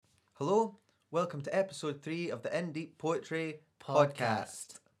Hello, welcome to episode 3 of the In Deep Poetry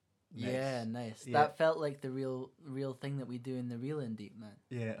podcast. Yeah, nice. Yeah. That felt like the real thing that we do in the real In Deep, man.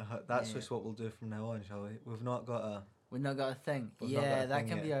 Yeah, that's just what we'll do from now on, shall we? We've not got a... We've not got a thing. We've not got a That thing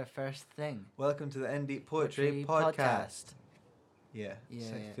can yet. be our first thing. Welcome to the In Deep Poetry podcast. Yeah,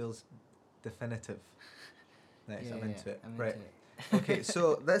 it feels definitive. Nice, I'm into it. Right. Okay,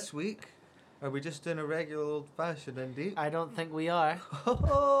 so this week, are we just doing a regular old-fashioned In Deep? I don't think we are.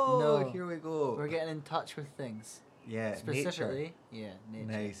 Oh, No. here we go. We're getting in touch with things. Yeah, Specifically, nature. nature.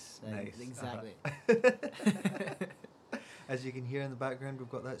 Nice. Exactly. As you can hear in the background, we've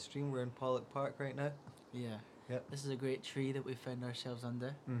got that stream. We're in Pollock Park right now. Yeah. Yep. This is a great tree that we found ourselves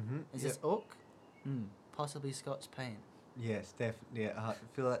under. Mm-hmm. Is this oak? Possibly Scots pine. Yes, definitely. Yeah, I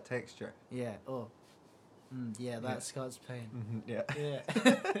feel that texture. Yeah. Oh. That's Scots pine. Mm-hmm. Yeah.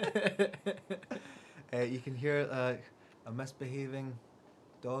 Yeah. You can hear a misbehaving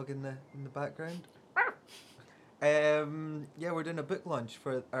dog in the background. We're doing a book launch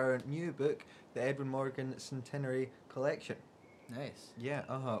for our new book, the Edwin Morgan Centenary Collection. Nice. Yeah,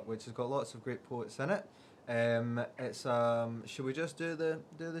 which has got lots of great poets in it. It's should we just do the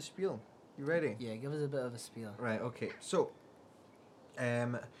spiel? You ready? Yeah, give us a bit of a spiel. Right, okay. So,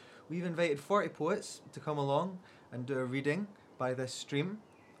 we've invited 40 poets to come along and do a reading by this stream.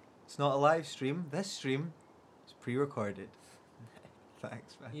 It's not a live stream. This stream is pre-recorded.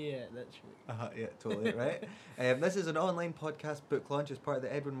 Thanks, man. Yeah, that's true. Yeah, totally, right? This is an online podcast book launch as part of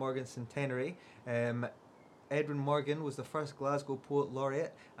the Edwin Morgan Centenary. Edwin Morgan was the first Glasgow Poet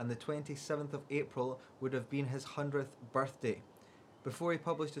Laureate, and the 27th of April would have been his 100th birthday. Before he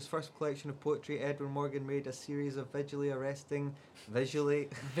published his first collection of poetry, Edwin Morgan made a series of visually arresting everyone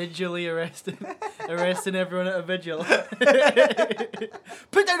at a vigil.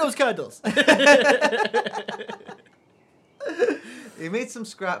 Put down those candles. He made some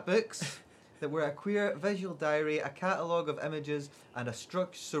scrapbooks that were a queer visual diary, a catalogue of images, and a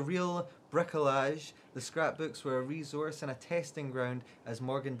surreal bricolage. The scrapbooks were a resource and a testing ground as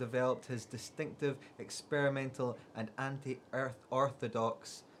Morgan developed his distinctive, experimental, and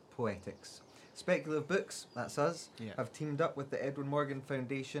anti-orthodox poetics. Speculative Books, that's us, have teamed up with the Edwin Morgan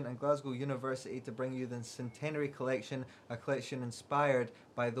Foundation and Glasgow University to bring you the Centenary Collection, a collection inspired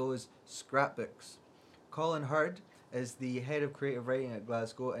by those scrapbooks. Colin Hurd is the head of creative writing at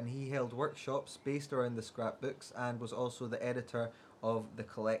Glasgow, and he held workshops based around the scrapbooks and was also the editor of the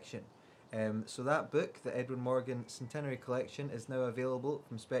collection. So that book, the Edwin Morgan Centenary Collection, is now available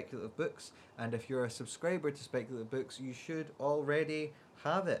from Speculative Books, and if you're a subscriber to Speculative Books, you should already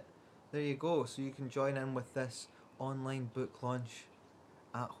have it. There you go, so you can join in with this online book launch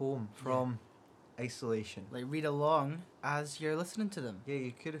at home from isolation. Like, read along as you're listening to them. Yeah,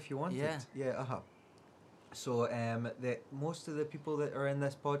 you could if you wanted. So, most of the people that are in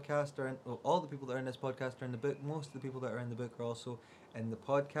this podcast all the people that are in this podcast are in the book. Most of the people that are in the book are also in the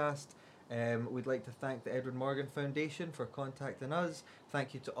podcast. We'd like to thank the Edwin Morgan Foundation for contacting us.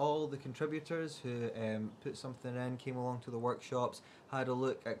 Thank you to all the contributors who put something in, came along to the workshops, had a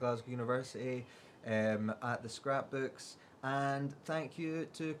look at Glasgow University, at the scrapbooks, and thank you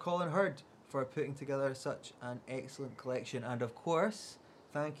to Colin Hurd for putting together such an excellent collection. And of course,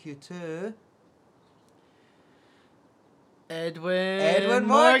 thank you to Edwin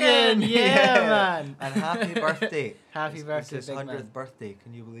Morgan! Yeah, man! And happy birthday. Happy birthday, it's his big 100th man. birthday.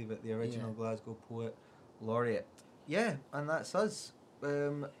 Can you believe it? The original Glasgow Poet Laureate. Yeah, and that's us.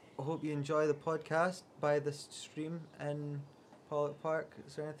 I hope you enjoy the podcast by the stream in Pollock Park.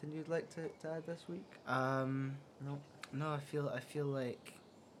 Is there anything you'd like to add this week? No, I feel like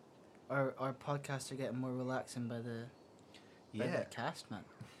our podcasts are getting more relaxing by the cast, man.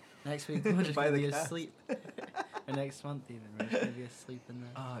 Next week we're just going to be asleep. Or next month even, we're just going to be asleep in there.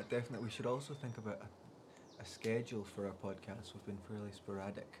 Definitely. We should also think about a schedule for our podcast. We've been fairly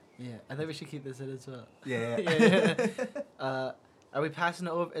sporadic. Yeah, I think we should keep this in as well. Yeah. Are we passing it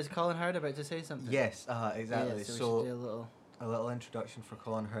over? Is Colin Hurd about to say something? Yes, exactly. Yeah, so we should do a little introduction for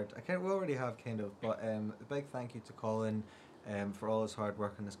Colin Hurd. We already have but a big thank you to Colin for all his hard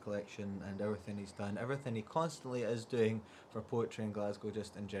work on this collection and everything he's done, everything he constantly is doing for poetry in Glasgow,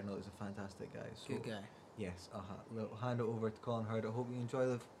 just in general. He's a fantastic guy. So, good guy. Yes, we'll hand it over to Colin Hurd. I hope you enjoy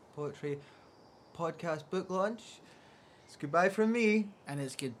the poetry podcast book launch. It's goodbye from me. And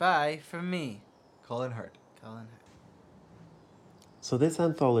it's goodbye from me. Colin Hurd. So this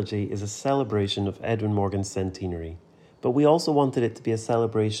anthology is a celebration of Edwin Morgan's centenary, but we also wanted it to be a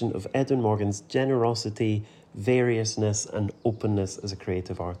celebration of Edwin Morgan's generosity, variousness, and openness as a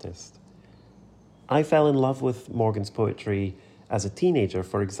creative artist. I fell in love with Morgan's poetry as a teenager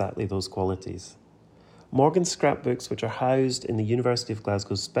for exactly those qualities. Morgan's scrapbooks, which are housed in the University of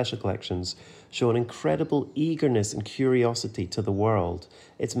Glasgow's special collections, show an incredible eagerness and curiosity to the world,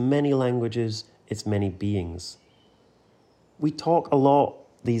 its many languages, its many beings. We talk a lot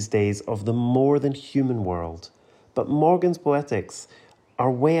these days of the more than human world, but Morgan's poetics are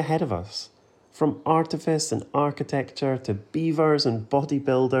way ahead of us. From artifice and architecture to beavers and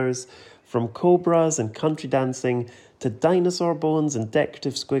bodybuilders, from cobras and country dancing to dinosaur bones and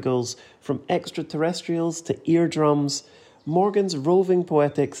decorative squiggles, from extraterrestrials to eardrums, Morgan's roving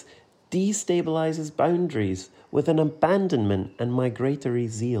poetics destabilises boundaries with an abandonment and migratory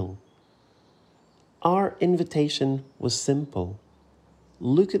zeal. Our invitation was simple.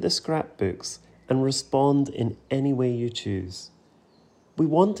 Look at the scrapbooks and respond in any way you choose. We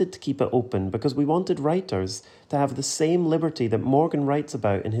wanted to keep it open because we wanted writers to have the same liberty that Morgan writes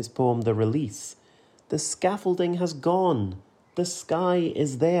about in his poem The Release. The scaffolding has gone. The sky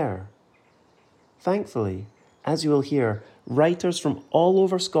is there. Thankfully, as you will hear, writers from all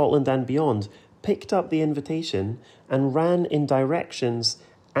over Scotland and beyond picked up the invitation and ran in directions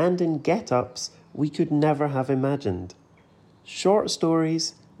and in get-ups we could never have imagined. Short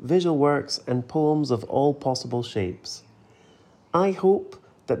stories, visual works, and poems of all possible shapes. I hope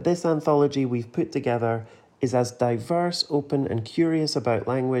that this anthology we've put together is as diverse, open, and curious about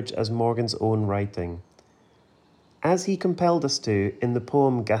language as Morgan's own writing. As he compelled us to in the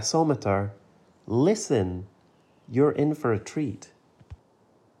poem Gasometer, listen, you're in for a treat.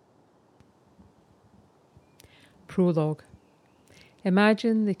 Prologue.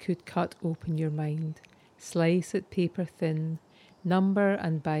 Imagine they could cut open your mind, slice it paper thin, number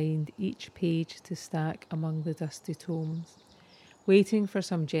and bind each page to stack among the dusty tomes, waiting for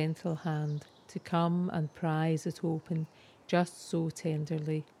some gentle hand to come and prise it open just so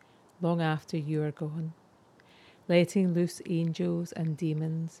tenderly, long after you are gone, letting loose angels and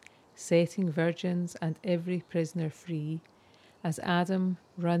demons, setting virgins and every prisoner free, as Adam,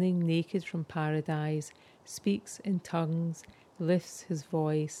 running naked from paradise, speaks in tongues, lifts his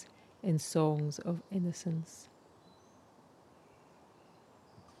voice in songs of innocence.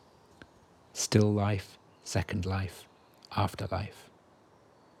 Still life, second life, afterlife.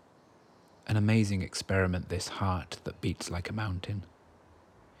 An amazing experiment, this heart that beats like a mountain.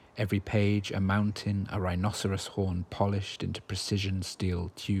 Every page a mountain, a rhinoceros horn polished into precision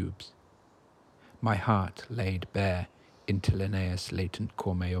steel tubes. My heart laid bare, inter lineas latent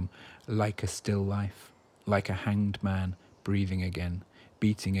cor meum, like a still life, like a hanged man breathing again,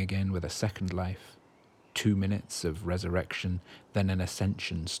 beating again with a second life. 2 minutes of resurrection, then an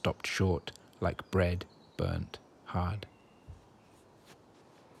ascension stopped short, like bread burnt hard.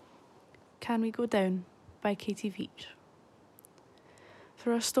 Can We Go Down by Katie Veitch.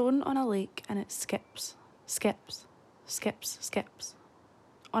 Throw a stone on a lake and it skips, skips, skips, skips.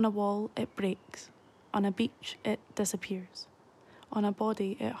 On a wall it breaks, on a beach it disappears, on a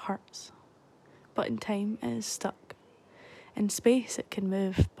body it hurts. But in time it is stuck. In space it can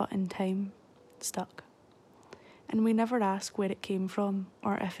move, but in time, stuck. And we never ask where it came from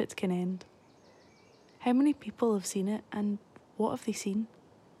or if it can end. How many people have seen it and what have they seen?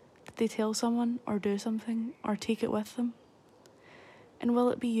 Did they tell someone or do something or take it with them? And will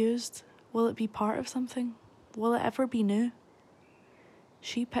it be used? Will it be part of something? Will it ever be new?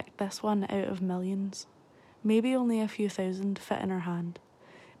 She picked this one out of millions. Maybe only a few thousand fit in her hand.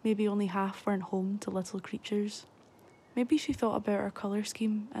 Maybe only half weren't home to little creatures. Maybe she thought about her colour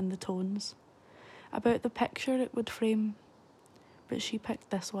scheme and the tones, about the picture it would frame. But she picked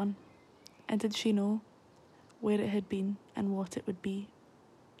this one. And did she know where it had been and what it would be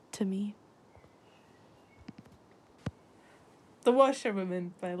to me? The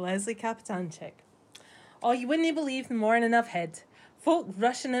Washerwoman by Leslie Kapitanchik. Oh, you wouldn't believe the morning I've had. Folk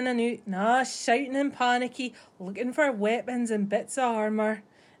rushing in and out, shouting and panicky, looking for weapons and bits of armour.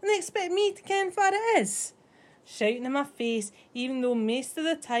 And they expect me to ken what it is. Shouting in my face, even though most of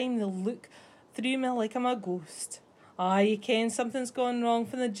the time they look through me like I'm a ghost. You ken something's gone wrong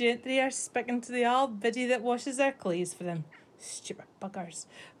from the gentry are speaking to the old biddy that washes their clays for them. Stupid buggers.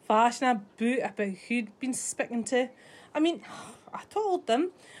 Flashing a boot about who'd been speaking to. I mean, I told them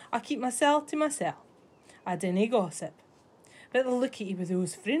I keep myself to myself. I dinna gossip. But they'll look at you with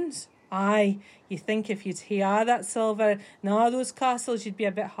those frowns. You think if you'd hear that silver and all those castles you'd be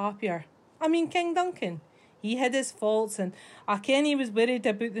a bit happier. I mean King Duncan. He had his faults, and I ken he was worried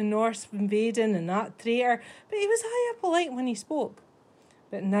about the Norse invading and that traitor, but he was higher polite when he spoke.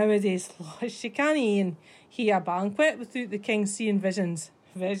 But nowadays, losh, you can't even hear a banquet without the king seeing visions.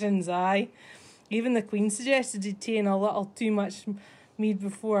 Visions, aye. Even the Queen suggested he'd taken a little too much mead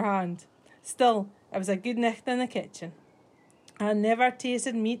beforehand. Still, it was a good night in the kitchen. I never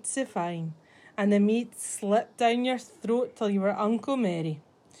tasted meat so fine. and the meat slipped down your throat till you were Uncle Mary.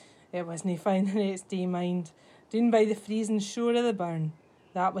 It wasnae fine the next day, mind, down by the freezing shore of the burn.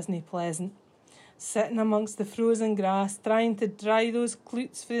 That wasnae pleasant. Sitting amongst the frozen grass, trying to dry those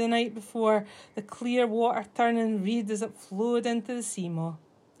cloots for the night before, the clear water turning red as it flowed into the sea maw.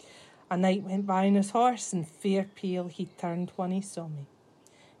 A knight went by on his horse, and fair pale he turned when he saw me.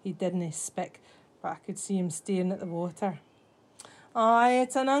 He didna speak, but I could see him staring at the water. Aye,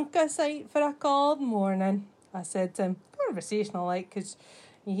 it's an unca sight for a cold morning, I said to him, conversational like, 'cause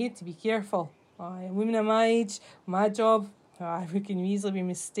you had to be careful. Aye, a woman of my age, my job, aye, we can easily be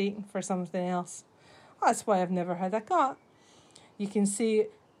mistaken for something else. That's why I've never had a cat. You can say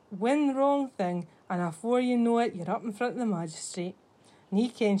one wrong thing, and afore you know it, you're up in front of the magistrate. And he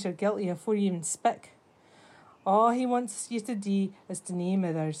kens you're guilty afore you even speak. All he wants you to do is to name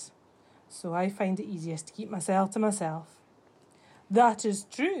others. So I find it easiest to keep myself to myself. That is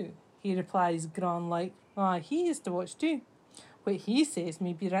true, he replies, grand-like. Aye, he has to watch too. What he says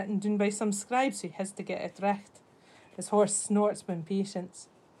may be written down by some scribes who has to get it recht. His horse snorts with impatience.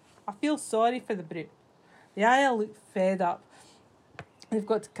 I feel sorry for the brute. The Isle look fed up. They've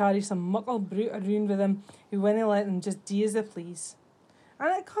got to carry some muckle brute around with them who winna let them just do as they please.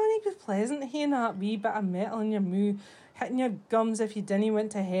 And it can't be pleasant hearing that wee bit of metal in your moo, hitting your gums if you didn't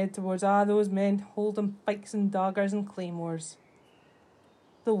want to head towards those men holding pikes and daggers and claymores.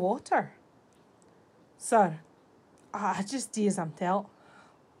 The water. Sir, I just do as I'm telt.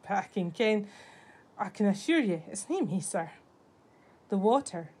 But I can assure you, it's nae me, sir. The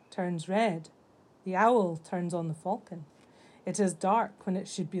water turns red. The owl turns on the falcon. It is dark when it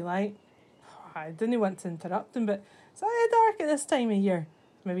should be light. I didn't want to interrupt him, but it's dark at this time of year.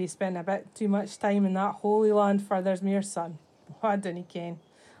 Maybe he spent a bit too much time in that holy land for there's mere sun. I didn't ken.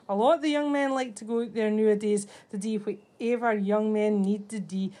 A lot of the young men like to go out there nowadays to do whatever young men need to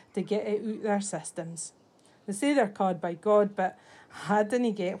do to get it out their systems. They say they're called by God, but I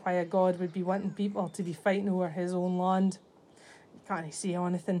didn't get why a God would be wanting people to be fighting over his own land. You can't say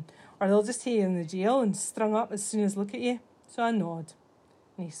anything, or they'll just take you in the jail and strung up as soon as look at you. So I nod,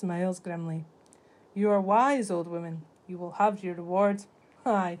 and he smiles grimly. You are wise, old woman. You will have your reward.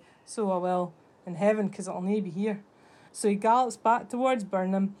 Aye, so I will. In heaven, 'cause it'll nae be here. So he gallops back towards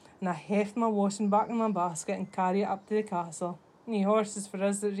Burnham, and I heft my washing back in my basket and carry it up to the castle. Nae horses for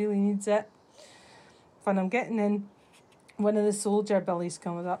us that really needs it. When I'm getting in, one of the soldier billies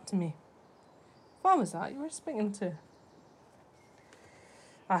comes up to me. What was that you were speaking to?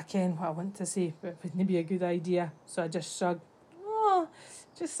 I ken what I want to say, but it wouldn't be a good idea, so I just shrugged. Oh,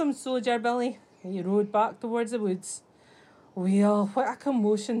 just some soldier billy. And he rode back towards the woods. Well, what a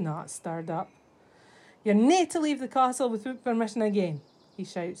commotion that stirred up. You're nae to leave the castle without permission again, he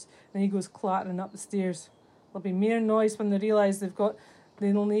shouts, and he goes clattering up the stairs. There'll be mere noise when they realise they'll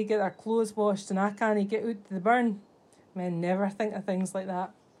nae get their clothes washed and I can't get out to the burn. Men never think of things like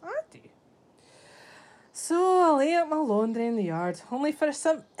that. I do. So I lay up my laundry in the yard, only for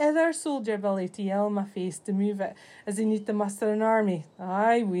some other soldier billy to yell in my face to move it, as they need to muster an army.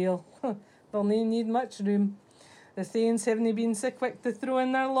 Aye, well, they'll nae need much room. The Thanes haven't been so quick to throw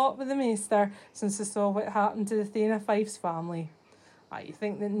in their lot with the maester since they saw what happened to the Thane of Fife's family. I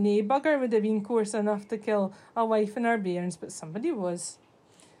think that nae bugger would have been coarse enough to kill a wife and her bairns, but somebody was.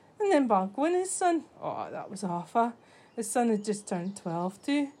 And then Banco and his son, oh, that was awful. His son had just turned 12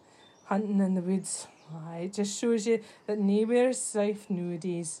 too, hunting in the woods. Aye, it just shows you that nowhere is safe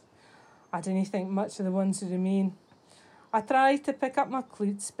nowadays. I didn't think much of the ones who remain. I tried to pick up my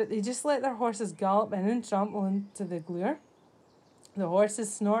cloots, but they just let their horses gallop in and trample into the glare. The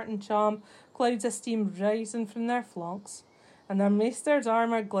horses snort and champ, clouds of steam rising from their flanks, and their maester's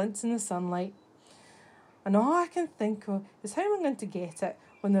armour glints in the sunlight. And all I can think of is how I'm going to get it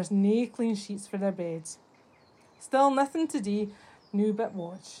when there's nae clean sheets for their beds. Still nothing to do, no but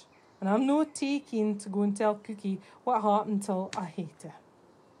watch. And I'm no too keen to go and tell Cookie what happened till I hate it.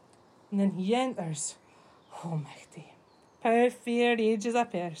 And then he enters. Oh, mighty. Poor fair age as a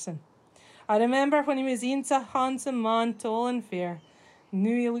person. I remember when he was ain't a handsome man, tall and fair.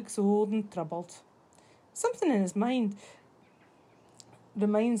 Now he looks old and troubled. Something in his mind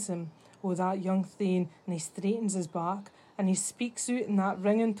reminds him of that young Thane, and he straightens his back, and he speaks out in that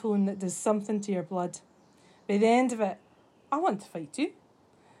ringing tone that does something to your blood. By the end of it, I want to fight too,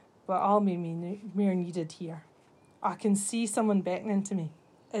 but I'll be mere needed here. I can see someone beckoning to me.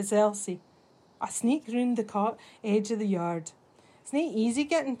 It's Elsie. I sneak round the edge of the yard. It's nae easy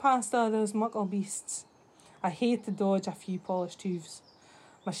getting past all those muckle beasts. I hate to dodge a few polished hooves.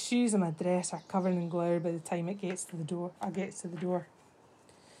 My shoes and my dress are covered in glour by the time I gets to the door.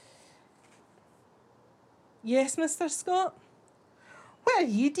 Yes, Mr. Scott? What are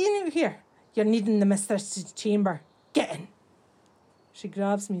you doing out here? You're needing the mistress's chamber. Get in. She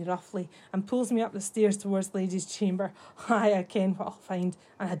grabs me roughly and pulls me up the stairs towards Lady's chamber. Aye, I ken what I'll find,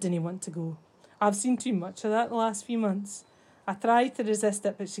 and I didn't want to go. I've seen too much of that the last few months. I tried to resist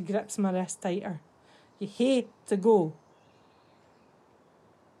it, but she grips my wrist tighter. You hate to go.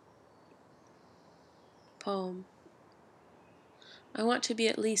 Poem. I want to be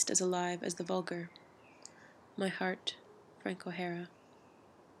at least as alive as the vulgar. My heart, Frank O'Hara.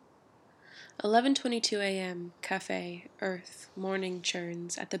 11:22 a.m. Cafe, earth, morning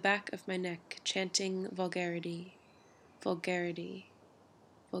churns at the back of my neck, chanting vulgarity, vulgarity,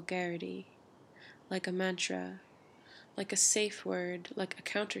 vulgarity, like a mantra, like a safe word, like a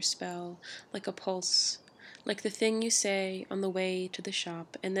counterspell, like a pulse, like the thing you say on the way to the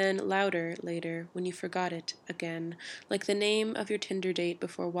shop, and then louder later when you forgot it again, like the name of your Tinder date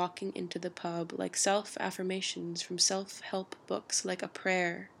before walking into the pub, like self-affirmations from self-help books, like a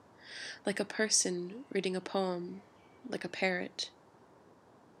prayer, like a person reading a poem, like a parrot.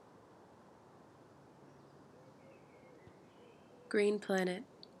 Green Planet.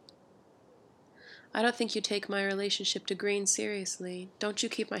 I don't think you take my relationship to green seriously. Don't you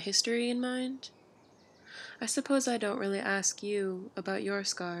keep my history in mind? I suppose I don't really ask you about your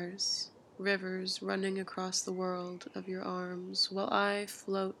scars, rivers running across the world of your arms, while I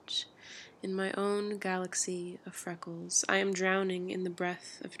float in my own galaxy of freckles. I am drowning in the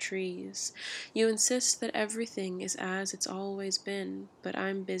breath of trees. You insist that everything is as it's always been, but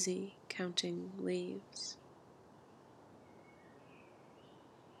I'm busy counting leaves.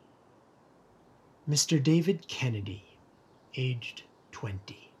 Mr. David Kennedy, aged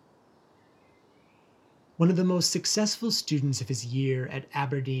 20. One of the most successful students of his year at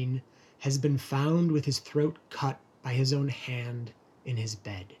Aberdeen has been found with his throat cut by his own hand in his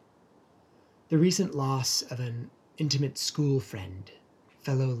bed. The recent loss of an intimate school friend,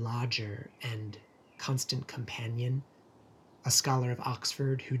 fellow lodger, and constant companion, a scholar of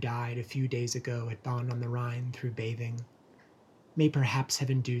Oxford who died a few days ago at Bond-on-the-Rhine through bathing, may perhaps have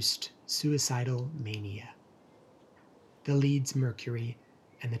induced suicidal mania. The Leeds Mercury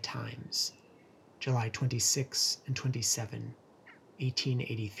and the Times, July 26 and 27,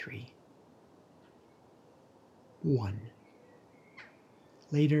 1883. 1.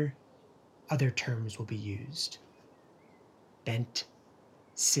 Later, other terms will be used. Bent,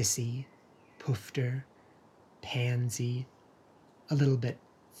 sissy, poofter, pansy, a little bit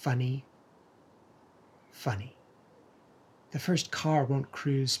funny. Funny. The first car won't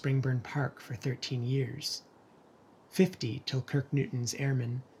cruise Springburn Park for 13 years. 50 till Kirk Newton's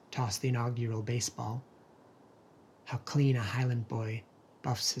airmen toss the inaugural baseball. How clean a Highland boy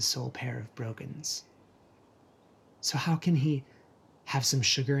buffs his sole pair of brogans. So how can he have some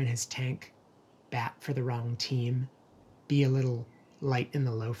sugar in his tank, bat for the wrong team, be a little light in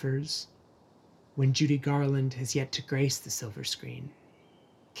the loafers, when Judy Garland has yet to grace the silver screen,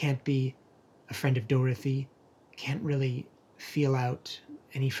 can't be a friend of Dorothy, can't really feel out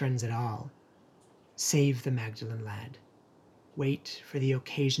any friends at all, save the Magdalen lad, wait for the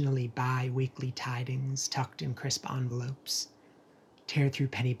occasionally bi-weekly tidings tucked in crisp envelopes, tear through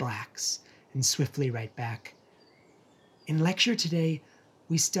penny blacks, and swiftly write back. In lecture today,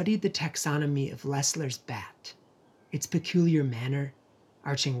 we studied the taxonomy of Lessler's bat, its peculiar manner,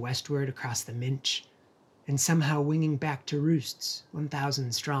 arching westward across the Minch, and somehow winging back to roosts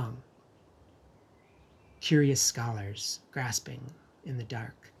 1,000 strong. Curious scholars grasping in the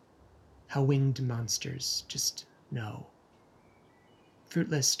dark, how winged monsters just know.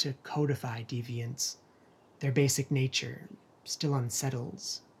 Fruitless to codify deviance, their basic nature still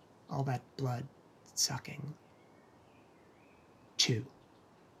unsettles all that blood sucking. 2.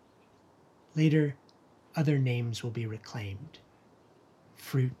 Later, other names will be reclaimed.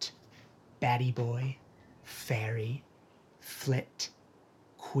 Fruit, batty boy, fairy, flit,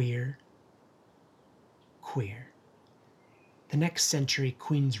 queer. Queer. The next century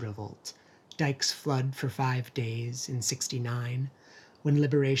Queen's Revolt, Dykes flood for 5 days in 69, when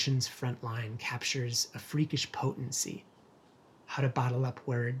liberation's front line captures a freakish potency, how to bottle up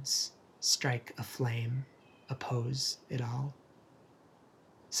words, strike a flame, oppose it all.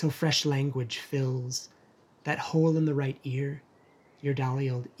 So fresh language fills that hole in the right ear, your dolly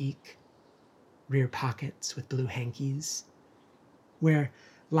old eek, rear pockets with blue hankies, where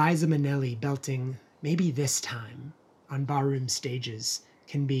Liza Minnelli belting maybe this time on barroom stages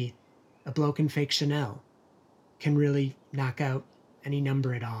can be a bloke in fake Chanel, can really knock out any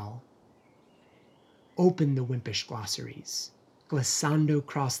number at all. Open the wimpish glossaries, glissando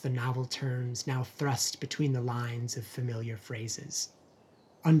across the novel terms now thrust between the lines of familiar phrases.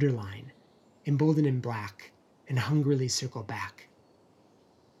 Underline, embolden in black, and hungrily circle back.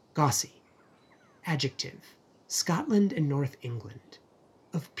 Gauzy, Adjective, Scotland and North England.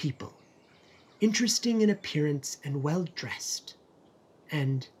 Of people, interesting in appearance and well-dressed.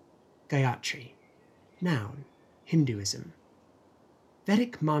 And Gayatri, noun, Hinduism.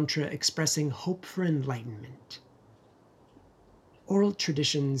 Vedic mantra expressing hope for enlightenment. Oral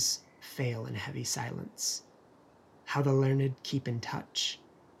traditions fail in heavy silence. How the learned keep in touch.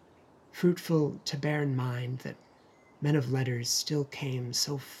 Fruitful to bear in mind that men of letters still came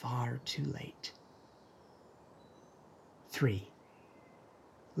so far too late. 3.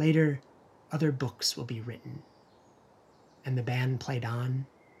 Later, other books will be written. And the band played on.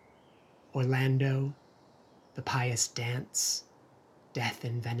 Orlando, The Pious Dance, Death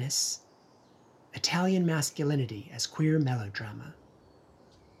in Venice, Italian masculinity as queer melodrama.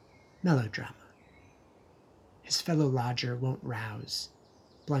 Melodrama. His fellow lodger won't rouse,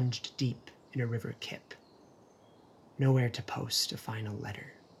 plunged deep in a river kip. Nowhere to post a final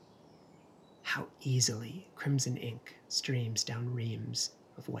letter. How easily crimson ink streams down reams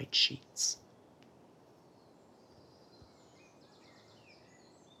of white sheets.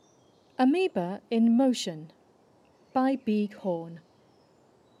 Amoeba in Motion by Beeg Horn.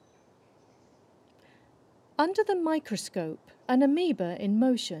 Under the microscope, an amoeba in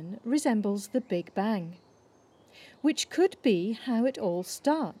motion resembles the Big Bang, which could be how it all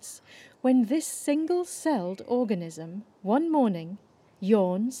starts, when this single-celled organism, one morning,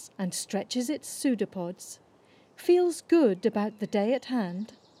 yawns and stretches its pseudopods, feels good about the day at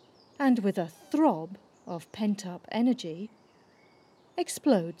hand, and with a throb of pent-up energy,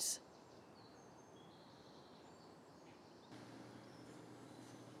 explodes.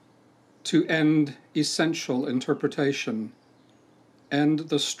 To end essential interpretation, end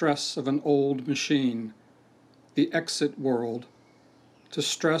the stress of an old machine, the exit world, to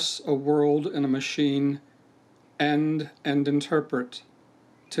stress a world in a machine, end and interpret,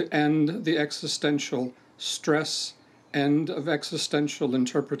 to end the existential stress, end of existential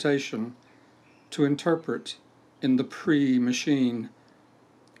interpretation, to interpret in the pre-machine,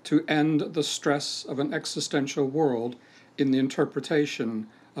 to end the stress of an existential world in the interpretation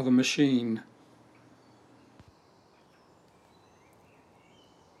of a machine.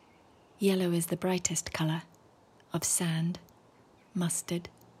 Yellow is the brightest colour of sand, mustard,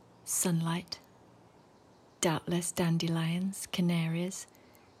 sunlight, doubtless dandelions, canaries,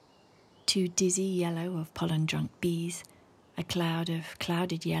 too dizzy yellow of pollen-drunk bees, a cloud of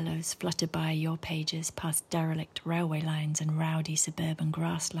clouded yellows flutter by your pages past derelict railway lines and rowdy suburban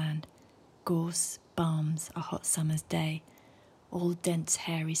grassland, gorse, balms, a hot summer's day, all dense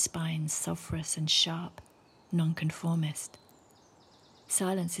hairy spines, sulphurous and sharp, nonconformist.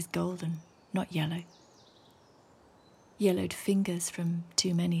 Silence is golden, not yellow. Yellowed fingers from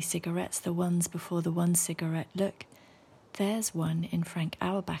too many cigarettes, the ones before the one cigarette. Look, there's one in Frank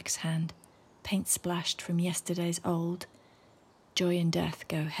Auerbach's hand, paint splashed from yesterday's old. Joy and death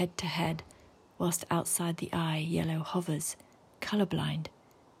go head to head, whilst outside the eye yellow hovers, colourblind.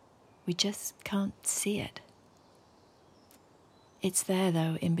 We just can't see it. It's there,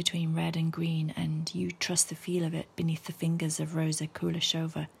 though, in between red and green, and you trust the feel of it beneath the fingers of Rosa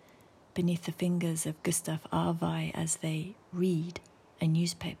Kuleshova, beneath the fingers of Gustav Arvai as they read a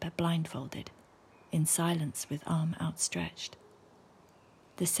newspaper blindfolded, in silence with arm outstretched.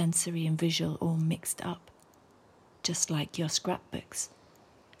 The sensory and visual all mixed up, just like your scrapbooks,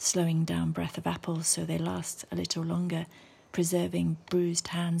 slowing down breath of apples so they last a little longer, preserving bruised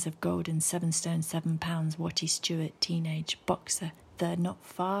hands of golden 7 stone 7 pounds Wattie Stewart teenage boxer, third not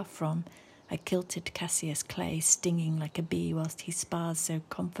far from a kilted Cassius Clay stinging like a bee whilst he spars so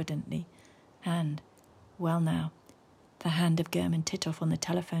confidently, and, well now, the hand of German Titov on the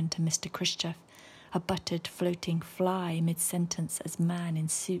telephone to Mr. Khrushchev, a buttered floating fly mid-sentence as man in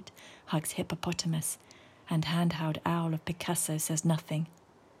suit hugs hippopotamus, and handheld owl of Picasso says nothing.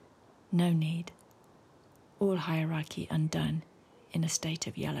 No need. All hierarchy undone in a state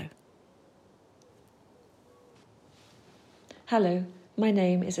of yellow. Hello, my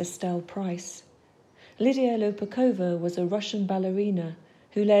name is Estelle Price. Lydia Lopakova was a Russian ballerina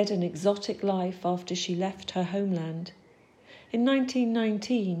who led an exotic life after she left her homeland. In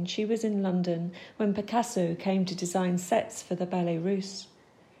 1919, she was in London when Picasso came to design sets for the Ballet Russe.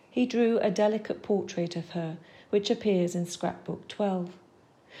 He drew a delicate portrait of her, which appears in Scrapbook 12.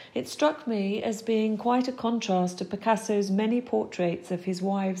 It struck me as being quite a contrast to Picasso's many portraits of his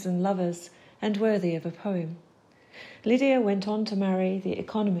wives and lovers, and worthy of a poem. Lydia went on to marry the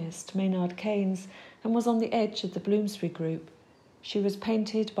economist Maynard Keynes and was on the edge of the Bloomsbury Group. She was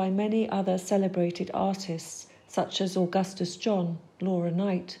painted by many other celebrated artists, such as Augustus John, Laura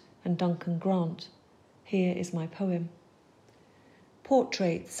Knight, and Duncan Grant. Here is my poem.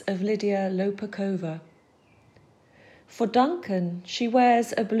 portraits of Lydia Lopakova. For Duncan, she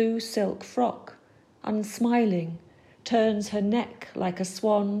wears a blue silk frock, unsmiling, turns her neck like a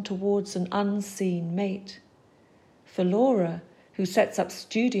swan towards an unseen mate. For Laura, who sets up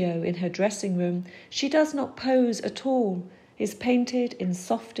studio in her dressing room, she does not pose at all, is painted in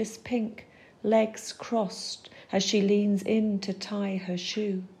softest pink, legs crossed as she leans in to tie her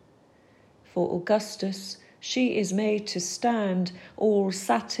shoe. For Augustus, she is made to stand, all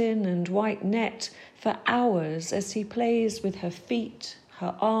satin and white net, for hours as he plays with her feet,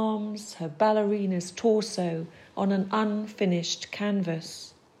 her arms, her ballerina's torso on an unfinished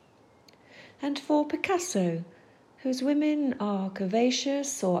canvas. And for Picasso, whose women are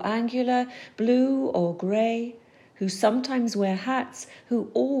curvaceous or angular, blue or grey, who sometimes wear hats, who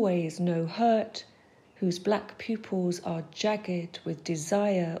always know hurt, whose black pupils are jagged with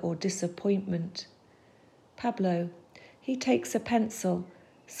desire or disappointment. Pablo, he takes a pencil,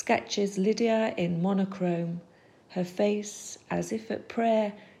 sketches Lydia in monochrome, her face as if at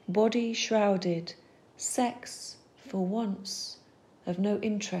prayer, body shrouded, sex, for once, of no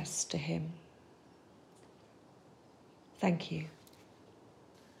interest to him. Thank you.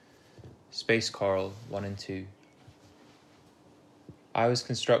 Space Coral 1 and 2. I was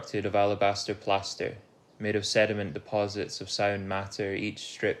constructed of alabaster plaster, made of sediment deposits of sound matter, each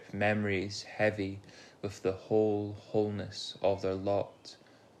strip memories heavy with the wholeness of their lot,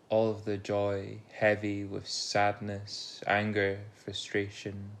 all of the joy heavy with sadness, anger,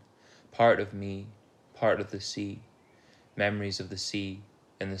 frustration, part of me, part of the sea, memories of the sea,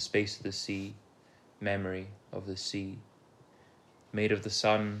 in the space of the sea, memory of the sea. Made of the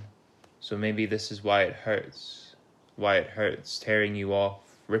sun, so maybe this is why it hurts, tearing you off,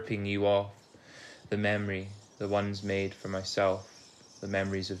 ripping you off, the memory, the ones made for myself, the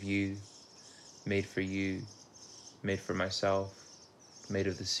memories of you, made for myself, made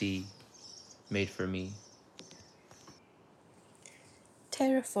of the sea, made for me.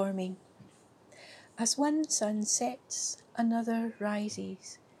 Terraforming. As one sun sets, another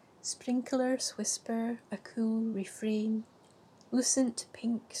rises. Sprinklers whisper a cool refrain. Lucent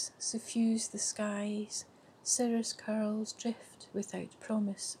pinks suffuse the skies, cirrus curls drift without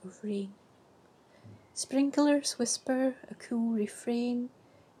promise of rain. Sprinklers whisper a cool refrain,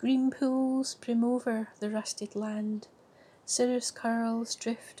 green pools brim over the rusted land, cirrus curls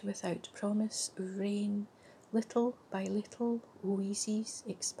drift without promise of rain, little by little oases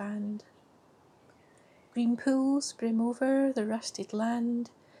expand. Green pools brim over the rusted land,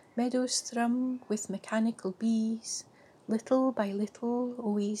 meadows thrum with mechanical bees, little by little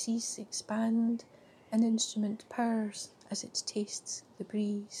oases expand, an instrument purrs as it tastes the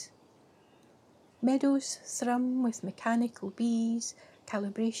breeze. Meadows thrum with mechanical bees,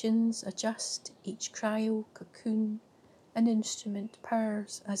 calibrations adjust each cryo cocoon, an instrument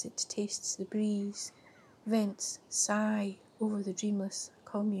purrs as it tastes the breeze, vents sigh over the dreamless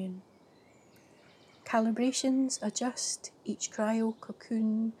commune. Calibrations adjust each cryo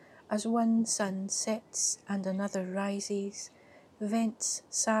cocoon as one sun sets and another rises, vents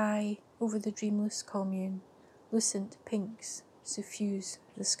sigh over the dreamless commune, lucent pinks suffuse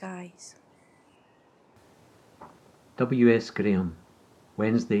the skies. W.S. Graham,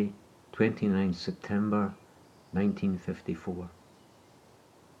 Wednesday, 29 September 1954.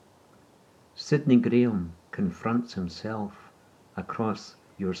 Sidney Graham confronts himself across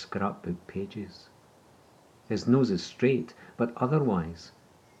your scrapbook pages. His nose is straight, but otherwise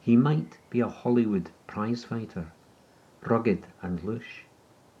he might be a Hollywood prizefighter, rugged and louche,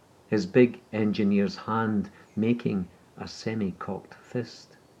 his big engineer's hand making a semi-cocked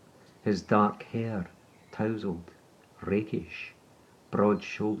fist, his dark hair tousled, rakish, broad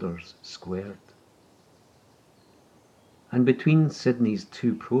shoulders squared. And between Sidney's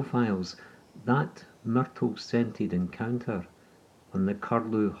two profiles, that myrtle-scented encounter on the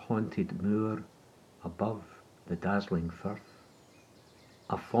curlew-haunted moor above the dazzling firth.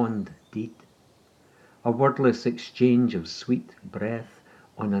 A fond deed, a wordless exchange of sweet breath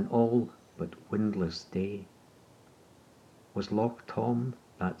on an all but windless day. Was Loch Tom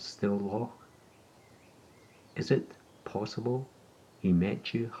that still loch? Is it possible he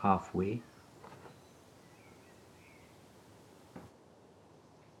met you halfway?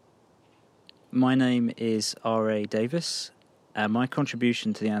 My name is R.A. Davis, and my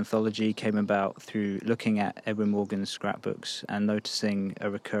contribution to the anthology came about through looking at Edwin Morgan's scrapbooks and noticing a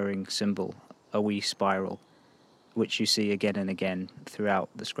recurring symbol, a wee spiral, which you see again and again throughout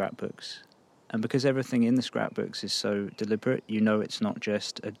the scrapbooks. And because everything in the scrapbooks is so deliberate, you know it's not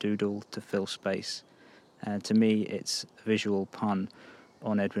just a doodle to fill space. To me, it's a visual pun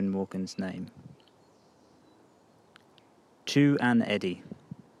on Edwin Morgan's name. To an eddy.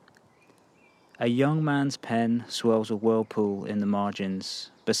 A young man's pen swirls a whirlpool in the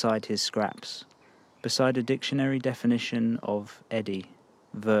margins, beside his scraps, beside a dictionary definition of eddy,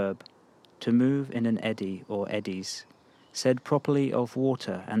 verb, to move in an eddy or eddies, said properly of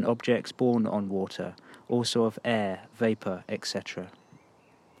water and objects borne on water, also of air, vapour, etc.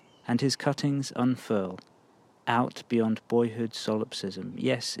 And his cuttings unfurl, out beyond boyhood solipsism.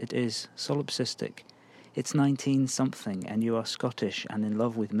 Yes, it is solipsistic. It's 19-something, and you are Scottish and in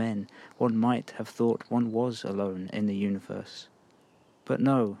love with men. One might have thought one was alone in the universe. But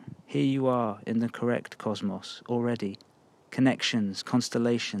no, here you are in the correct cosmos, already. Connections,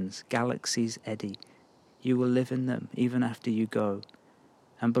 constellations, galaxies eddy. You will live in them even after you go,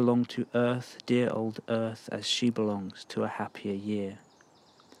 and belong to Earth, dear old Earth, as she belongs to a happier year.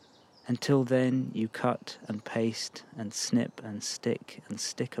 Until then, you cut and paste and snip and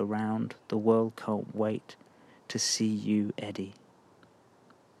stick around. The world can't wait to see you eddy.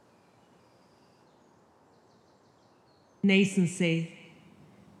 Nascency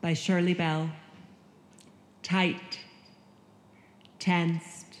by Shirley Bell. Tight,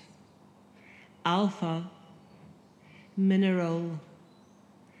 tensed, alpha, mineral,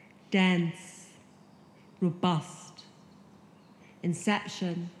 dense, robust,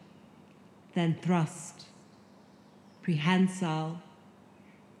 inception, then thrust, prehensile,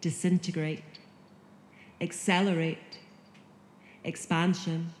 disintegrate, accelerate,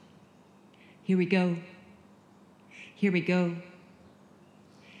 expansion. Here we go. Here we go.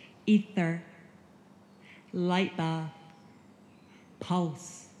 Ether, light bath,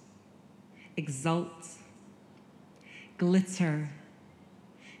 pulse, exult, glitter,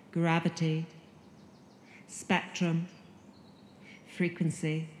 gravity, spectrum,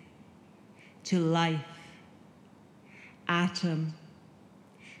 frequency, to life, atom,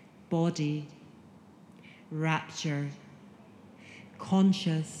 body, rapture,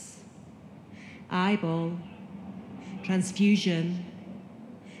 conscious, eyeball, transfusion,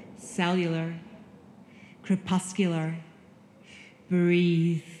 cellular, crepuscular,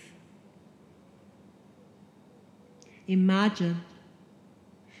 breathe. Imagine,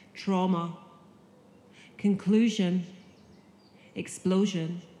 trauma, conclusion,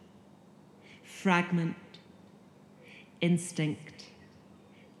 explosion, fragment, instinct,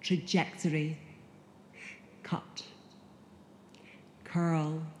 trajectory, cut,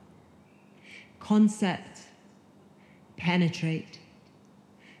 curl, concept, penetrate,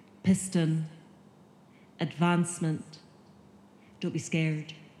 piston, advancement, don't be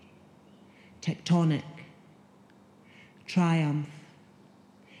scared, tectonic, triumph,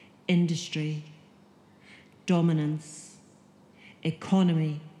 industry, dominance,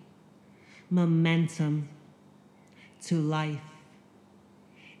 economy, momentum, to life,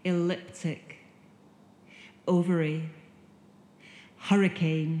 elliptic, ovary,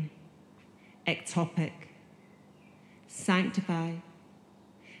 hurricane, ectopic, sanctify,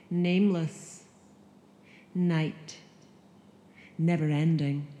 nameless, night, never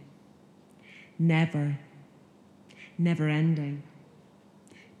ending, never, never ending,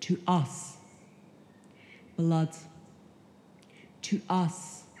 to us, blood, to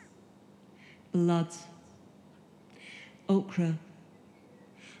us, blood, ochre,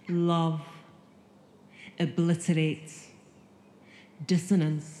 love, obliterate,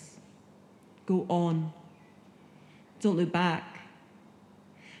 dissonance, go on, don't look back,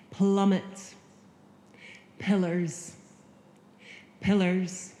 plummet, pillars,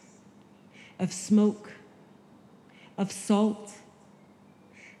 pillars of smoke, of salt,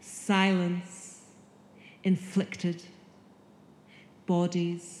 silence, inflicted,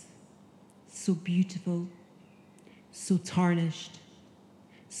 bodies, so beautiful, so tarnished,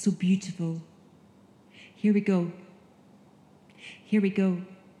 so beautiful. Here we go. Here we go.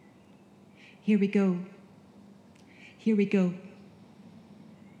 Here we go. Here we go.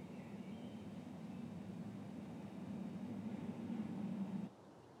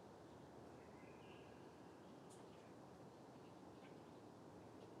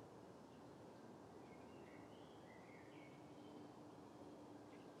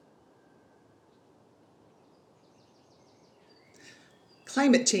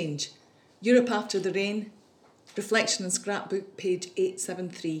 Climate Change, Europe After the Rain, Reflection in Scrapbook, page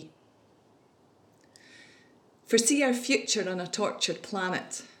 873. Foresee our future on a tortured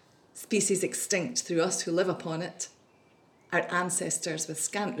planet, species extinct through us who live upon it, our ancestors with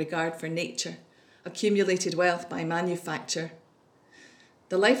scant regard for nature, accumulated wealth by manufacture.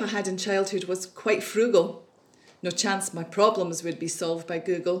 The life I had in childhood was quite frugal. No chance my problems would be solved by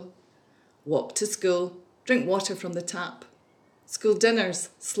Google. Walk to school, drink water from the tap. School dinners,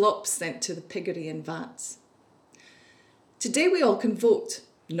 slops sent to the piggery in vats. Today we all can vote,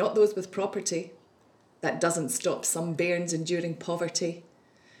 not those with property. That doesn't stop some bairns enduring poverty.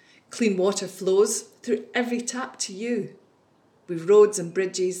 Clean water flows through every tap to you. We've roads and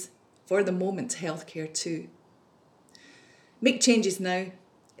bridges, for the moment healthcare too. Make changes now.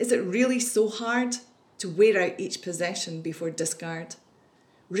 Is it really so hard to wear out each possession before discard?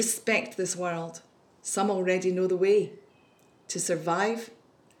 Respect this world. Some already know the way. To survive,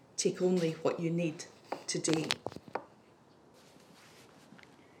 take only what you need today.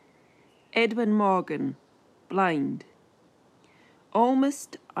 Edwin Morgan, blind.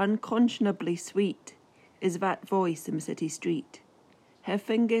 Almost unconscionably sweet is that voice in city street. Her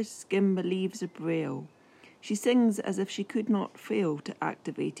fingers skim the leaves of braille. She sings as if she could not fail to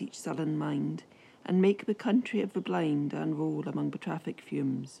activate each sullen mind and make the country of the blind unroll among the traffic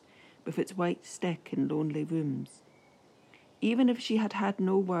fumes, with its white stick in lonely rooms. Even if she had had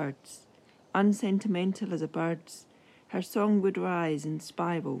no words, unsentimental as a bird's, her song would rise in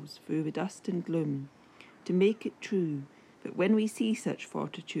spirals through the dust and gloom, to make it true that when we see such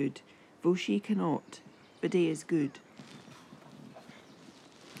fortitude, though she cannot, the day is good.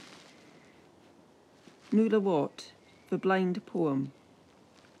 Nuala Watt, the blind poem.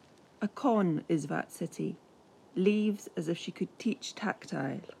 A con is that city, leaves as if she could teach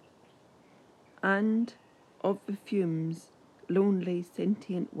tactile. And, of the fumes, lonely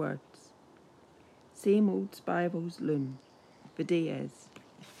sentient words. Same old spirals loom, the day is.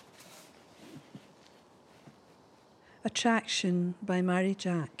 Attraction by Mary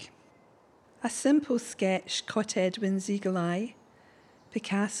Jack. A simple sketch caught Edwin's eagle eye.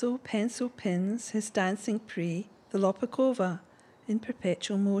 Picasso pencil pins his dancing prey, the Lopakova, in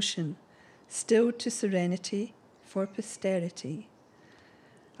perpetual motion, stilled to serenity for posterity.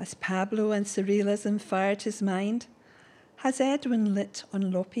 As Pablo and surrealism fired his mind, has Edwin lit on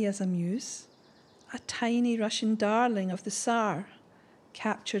Lope as a muse? A tiny Russian darling of the Tsar,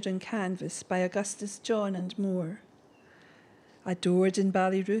 captured on canvas by Augustus John and Moore. Adored in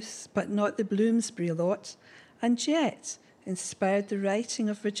Belarus, but not the Bloomsbury lot, and yet inspired the writing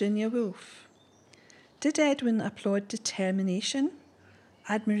of Virginia Woolf. Did Edwin applaud determination,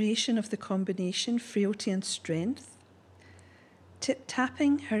 admiration of the combination frailty and strength?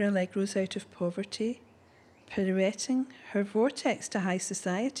 Tip-tapping her allegros out of poverty, pirouetting her vortex to high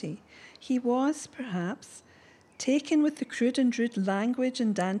society, he was, perhaps, taken with the crude and rude language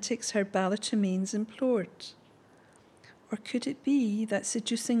and antics her ballotemanes implored. Or could it be that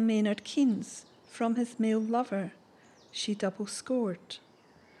seducing Maynard Keynes from his male lover, she double-scored?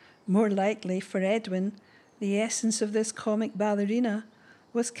 More likely, for Edwin, the essence of this comic ballerina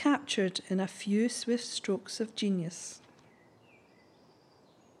was captured in a few swift strokes of genius.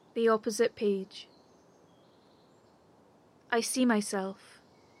 The opposite page. I see myself,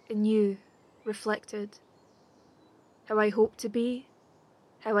 in you, reflected. How I hope to be,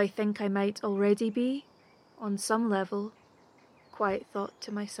 how I think I might already be, on some level, quiet thought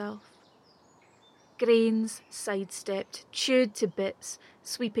to myself. Grains sidestepped, chewed to bits,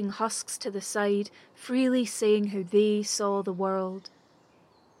 sweeping husks to the side, freely saying how they saw the world.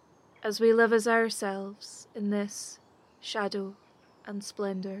 As we live as ourselves in this shadow and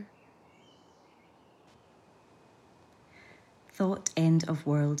splendour. Thought end of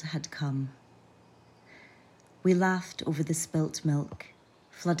world had come. We laughed over the spilt milk,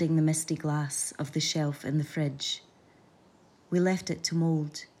 flooding the misty glass of the shelf in the fridge. We left it to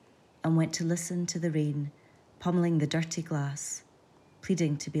mould and went to listen to the rain pummeling the dirty glass,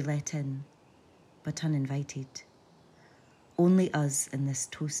 pleading to be let in, but uninvited. Only us in this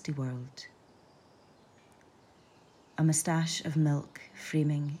toasty world. A moustache of milk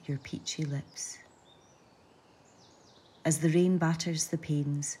framing your peachy lips. As the rain batters the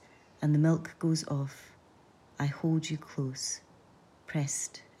panes and the milk goes off, I hold you close,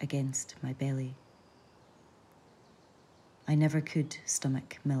 pressed against my belly. I never could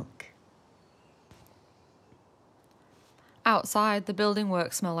stomach milk. Outside, the building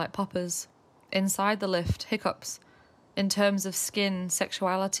works smell like poppers. Inside the lift, hiccups. In terms of skin,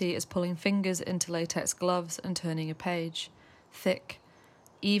 sexuality is pulling fingers into latex gloves and turning a page. Thick.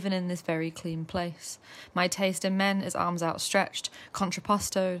 Even in this very clean place. My taste in men is arms outstretched,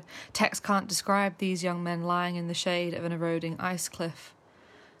 contrappostoed. Text can't describe these young men lying in the shade of an eroding ice cliff.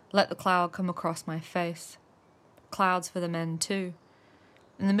 Let the cloud come across my face. Clouds for the men too.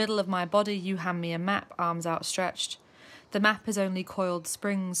 In the middle of my body you hand me a map, arms outstretched. The map is only coiled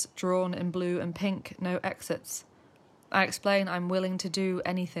springs, drawn in blue and pink, no exits. I explain I'm willing to do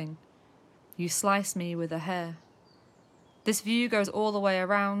anything. You slice me with a hair. This view goes all the way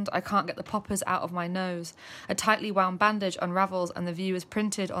around. I can't get the poppers out of my nose. A tightly wound bandage unravels and the view is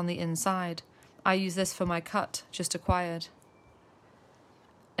printed on the inside. I use this for my cut, just acquired.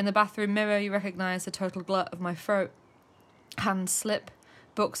 In the bathroom mirror, you recognise the total glut of my throat. Hands slip,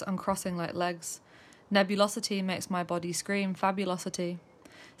 books uncrossing like legs. Nebulosity makes my body scream fabulosity.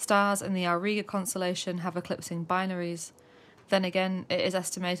 Stars in the Auriga constellation have eclipsing binaries. Then again, it is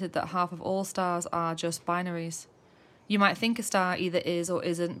estimated that half of all stars are just binaries. You might think a star either is or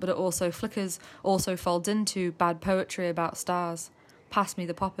isn't, but it also flickers, also folds into bad poetry about stars. Pass me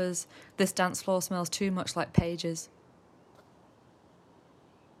the poppers. This dance floor smells too much like pages.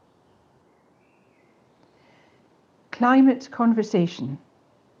 Climate conversation.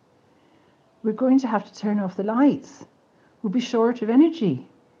 We're going to have to turn off the lights. We'll be short of energy.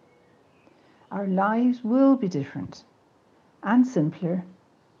 Our lives will be different and simpler.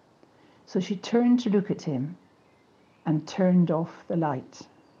 So she turned to look at him and turned off the light.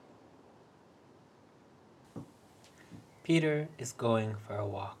 Peter is going for a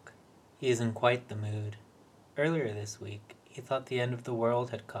walk. He is in quite the mood. Earlier this week, he thought the end of the world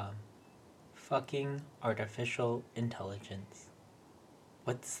had come. Fucking artificial intelligence.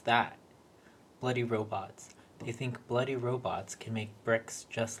 What's that? Bloody robots. They think bloody robots can make bricks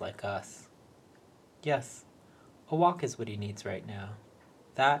just like us. Yes, a walk is what he needs right now.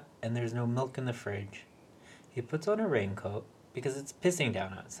 That, and there's no milk in the fridge. He puts on a raincoat because it's pissing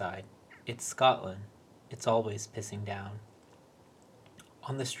down outside. It's Scotland. It's always pissing down.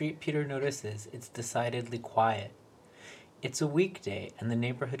 On the street, Peter notices it's decidedly quiet. It's a weekday, and the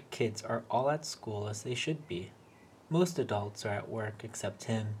neighborhood kids are all at school as they should be. Most adults are at work except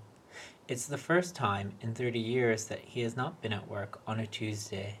him. It's the first time in 30 years that he has not been at work on a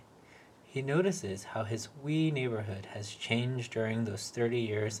Tuesday. He notices how his wee neighborhood has changed during those 30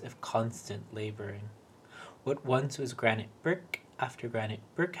 years of constant laboring. What once was granite brick after granite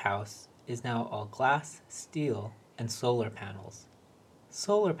brick house is now all glass, steel, and solar panels.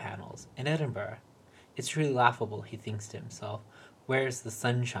 Solar panels in Edinburgh. It's really laughable, he thinks to himself. Where's the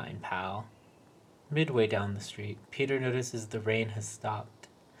sunshine, pal? Midway down the street, Peter notices the rain has stopped.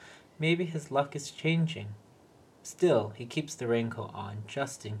 Maybe his luck is changing. Still, he keeps the raincoat on,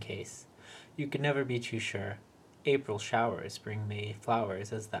 just in case. You can never be too sure. April showers bring May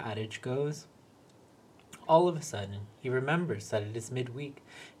flowers, as the adage goes. All of a sudden, he remembers that it is midweek,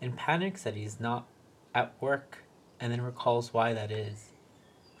 and panics that he's not at work, and then recalls why that is.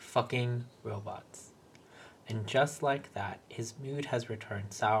 Fucking robots. And just like that, his mood has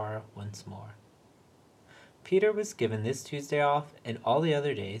returned sour once more. Peter was given this Tuesday off and all the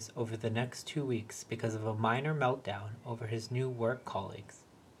other days over the next 2 weeks because of a minor meltdown over his new work colleagues.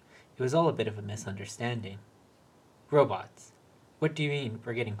 It was all a bit of a misunderstanding. Robots. What do you mean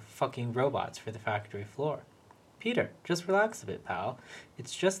we're getting fucking robots for the factory floor? Peter, just relax a bit, pal.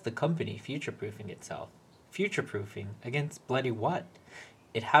 It's just the company future-proofing itself. Future-proofing against bloody what?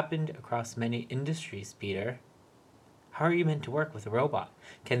 It happened across many industries, Peter. How are you meant to work with a robot?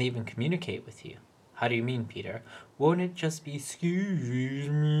 Can they even communicate with you? How do you mean, Peter? Won't it just be, excuse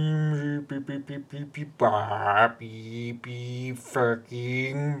me, beep, beep, beep, beep, beep, bop, beep, beep,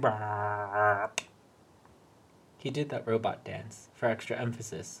 fucking bop. He did that robot dance, for extra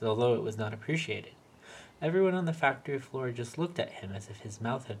emphasis, although it was not appreciated. Everyone on the factory floor just looked at him as if his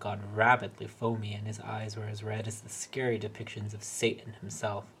mouth had gone rabidly foamy and his eyes were as red as the scary depictions of Satan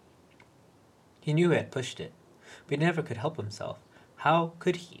himself. He knew he had pushed it, but he never could help himself. How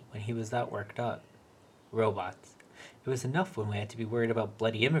could he when he was that worked up? Robots. It was enough when we had to be worried about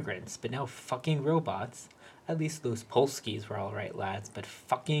bloody immigrants, but now fucking robots? At least those Polskis were alright lads, but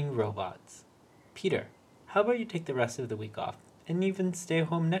fucking robots. Peter, how about you take the rest of the week off, and even stay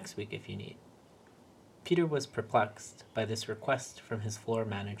home next week if you need? Peter was perplexed by this request from his floor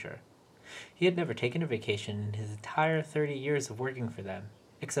manager. He had never taken a vacation in his entire 30 years of working for them,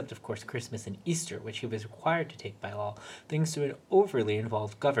 except of course Christmas and Easter, which he was required to take by law, thanks to an overly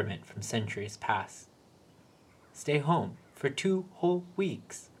involved government from centuries past. Stay home for 2 whole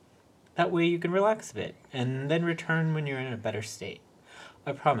weeks. That way you can relax a bit, and then return when you're in a better state.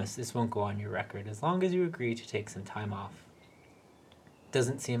 I promise this won't go on your record as long as you agree to take some time off.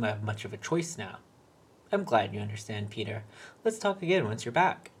 Doesn't seem I have much of a choice now. I'm glad you understand, Peter. Let's talk again once you're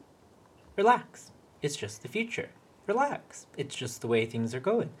back. Relax. It's just the future. Relax. It's just the way things are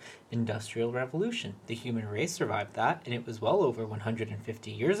going. Industrial Revolution. The human race survived that, and it was well over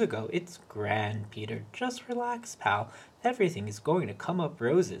 150 years ago. It's grand, Peter. Just relax, pal. Everything is going to come up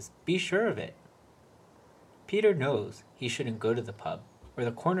roses. Be sure of it. Peter knows he shouldn't go to the pub or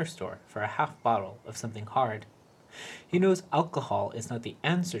the corner store for a half bottle of something hard. He knows alcohol is not the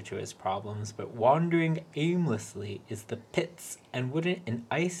answer to his problems, but wandering aimlessly is the pits, and wouldn't an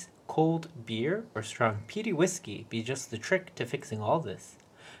ice-cold beer or strong peaty whiskey be just the trick to fixing all this?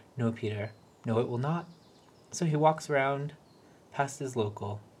 No, Peter, No, it will not. So he walks around past his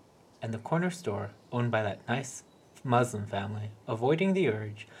local and the corner store owned by that nice Muslim family, avoiding the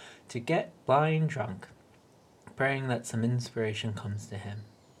urge to get blind drunk, praying that some inspiration comes to him.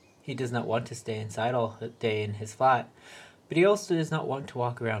 He does not want to stay inside all day in his flat, but he also does not want to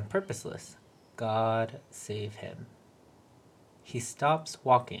walk around purposeless. God save him. He stops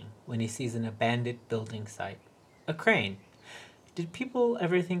walking when he sees an abandoned building site. A crane. Did people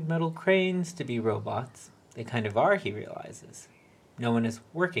ever think metal cranes to be robots? They kind of are, he realizes. No one is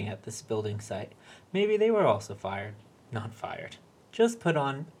working at this building site. Maybe they were also fired. Not fired. Just put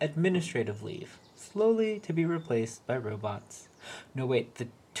on administrative leave, slowly to be replaced by robots. No, wait, the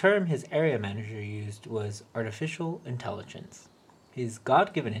term his area manager used was artificial intelligence. His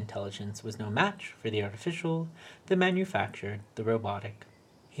God-given intelligence was no match for the artificial, the manufactured, the robotic.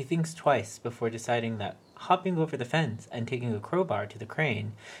 He thinks twice before deciding that hopping over the fence and taking a crowbar to the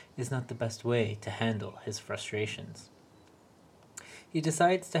crane is not the best way to handle his frustrations. He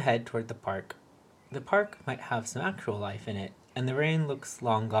decides to head toward the park. The park might have some actual life in it, and the rain looks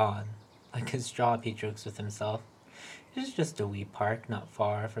long gone. Like his job, he jokes with himself. It is just a wee park not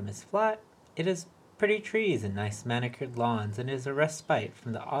far from his flat. It has pretty trees and nice manicured lawns, and is a respite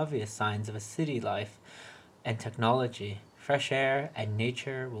from the obvious signs of a city life and technology. Fresh air and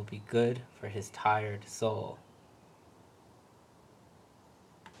nature will be good for his tired soul.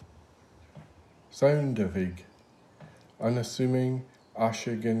 Sound of Ig. Unassuming,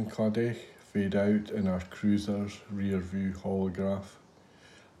 Ashig and Kadich fade out in our cruiser's rear-view holograph.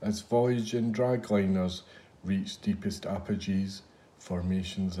 As voyage and dragliners reach deepest apogees,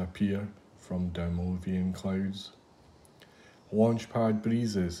 formations appear from Damovian clouds. Launchpad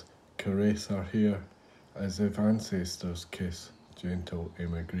breezes caress our hair as if ancestors kiss gentle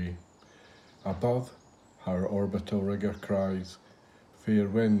emigre. Above, her orbital rigger cries, fair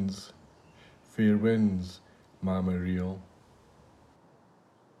winds, Mama Real.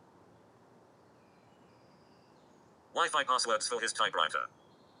 Wi-Fi passwords for his typewriter.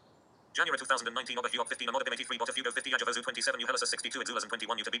 January 2019, Oba Huop 15, Amoda 83, Bota Fugo 50, Ajavozu 27, Uhelasa 62, Exulas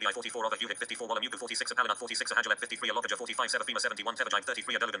 21, Uta BBI 44, Ova Huhic 54, Walla Mugu 46, Apalinat 46, Ahajalep 53, Alokaja 45, Sevafima 71, Tevajive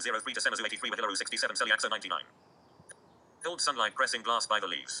 33, Adeligan 03, Tesemazu 83, Wahilaru 67, Seliaxo 99. Cold sunlight pressing glass by the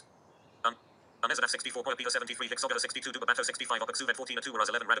leaves. Anezadaf 64, Poya Peter 73, Hixogala 62, Dubabato 65, Opexuvet 14, Atubaraz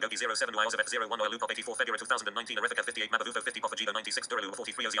 11, Radagogi 07, Iozef 01, Oilupop 84, February 2019, Arifika 58, Mabavufo 50, Pofagido 96, Duralu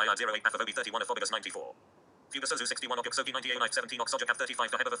 43, Oziayad 08, Pathovobi 31, Ophobigus 94. Fugasozu 61, Okyoxoki 98, Knife 17, Oxojacav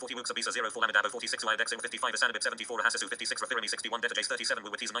 35, Kaheba 40, Wuxabisa 04, Lamadabo 46, Uiadexo 55, Asanabib 74, Hasasu 56, Rafirani 61, Detajace 37,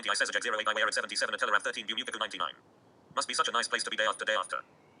 Wuwatiz 90, Isesajak 08, Iwared 77, Telerav 13, Bumukaku 99. Must be such a nice place to be day after day after.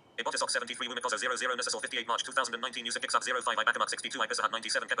 Ebotisok 73, Wumikozo 00, Nusasor 58, March 2019, Yusuf Kixak 05, Ibakamak 62, Ibisahat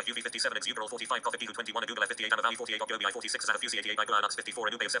 97, Kepa Huvi 57, Exuberal 45, Kofikihu 21, Agugala 58, Amavali 48, Okyobi 46, Zahafusi 88, Baikulanax 54,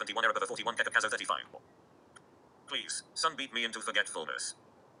 Anubeo 71, Erebova 41, Kepakazo 35. Please, sun beat me into forgetfulness.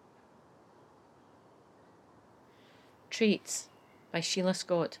 Traits by Sheila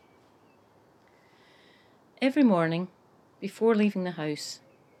Scott. Every morning, before leaving the house,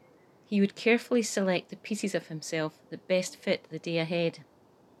 he would carefully select the pieces of himself that best fit the day ahead.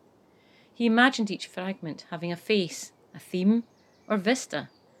 He imagined each fragment having a face, a theme, or vista,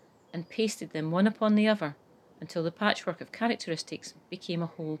 and pasted them one upon the other until the patchwork of characteristics became a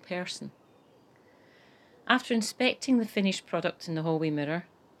whole person. After inspecting the finished product in the hallway mirror,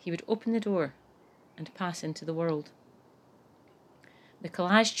 he would open the door and pass into the world. The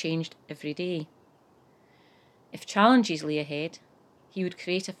collage changed every day. If challenges lay ahead, he would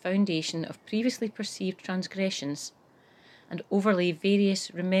create a foundation of previously perceived transgressions and overlay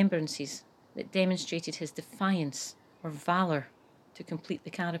various remembrances that demonstrated his defiance or valour to complete the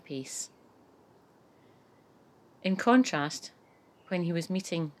carapace. In contrast, when he was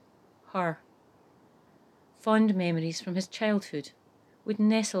meeting her, fond memories from his childhood would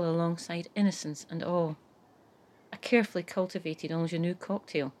nestle alongside innocence and awe, a carefully cultivated ingenue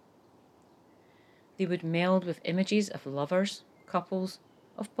cocktail. They would meld with images of lovers, couples,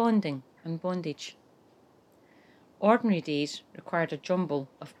 of bonding and bondage. Ordinary days required a jumble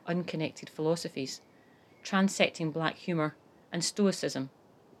of unconnected philosophies, transecting black humour and stoicism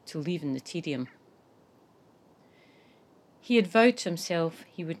to leaven the tedium. He had vowed to himself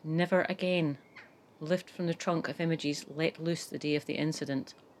he would never again lift from the trunk of images let loose the day of the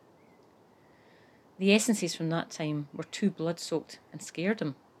incident. The essences from that time were too blood-soaked and scared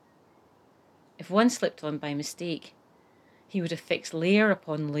him. If one slipped on by mistake, he would affix layer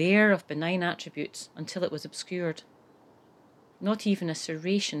upon layer of benign attributes until it was obscured. Not even a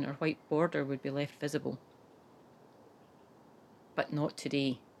serration or white border would be left visible. But not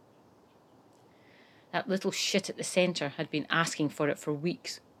today. That little shit at the centre had been asking for it for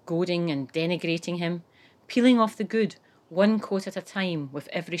weeks. goading and denigrating him, peeling off the good, one coat at a time with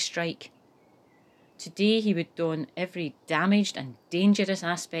every strike. Today he would don every damaged and dangerous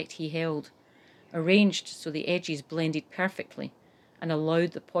aspect he held, arranged so the edges blended perfectly and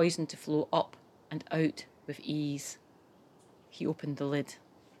allowed the poison to flow up and out with ease. He opened the lid.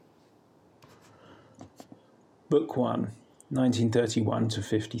 Book 1, 1931 to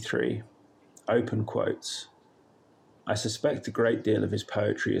 53. Open quotes. I suspect a great deal of his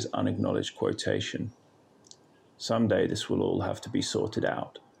poetry is unacknowledged quotation. Someday this will all have to be sorted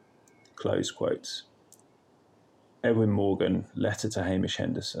out. Close quotes. Edwin Morgan, Letter to Hamish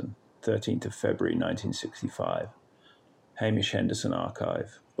Henderson, 13th of February 1965. Hamish Henderson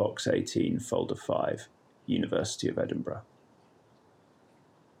Archive, Box 18, Folder 5, University of Edinburgh.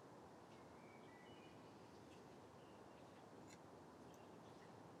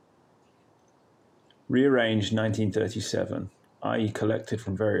 Rearranged 1937, i.e. collected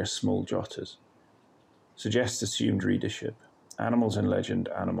from various small jotters. Suggests assumed readership. Animals in legend,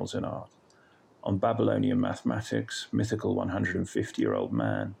 animals in art. On Babylonian mathematics, mythical 150-year-old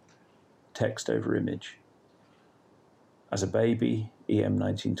man. Text over image. As a baby, EM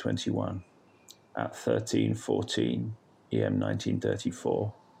 1921. At 13:14, EM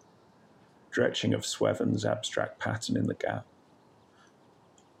 1934. Dretching of Swevens, abstract pattern in the gap.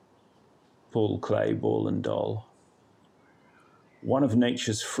 Paul Clay, Ball and Doll. One of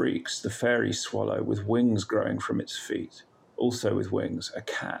nature's freaks, the fairy swallow, with wings growing from its feet. Also with wings, a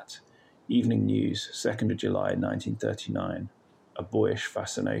cat. Evening News, 2nd of July, 1939. A boyish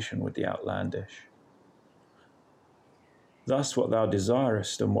fascination with the outlandish. Thus what thou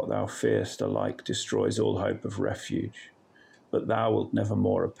desirest and what thou fearest alike destroys all hope of refuge. But thou wilt never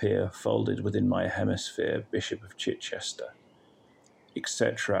more appear, folded within my hemisphere, Bishop of Chichester,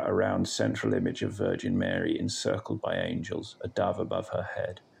 etc. Around central image of Virgin Mary, encircled by angels, a dove above her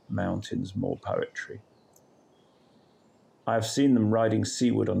head, mountains, more poetry. I have seen them riding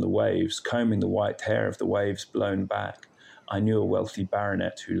seaward on the waves, combing the white hair of the waves blown back. I knew a wealthy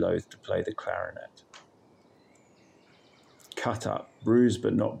baronet who loathed to play the clarinet. Cut up, bruised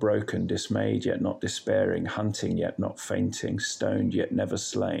but not broken, dismayed yet not despairing, hunting yet not fainting, stoned yet never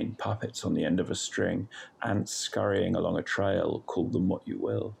slain, puppets on the end of a string, ants scurrying along a trail, call them what you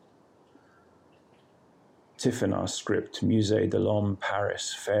will. Tiffinar script, Musée de l'Homme,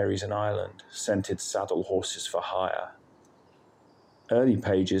 Paris, fairies in Ireland, scented saddle horses for hire. Early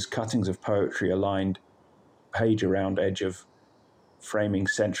pages, cuttings of poetry aligned, page around edge of framing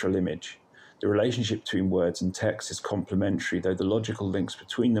central image. The relationship between words and text is complementary, though the logical links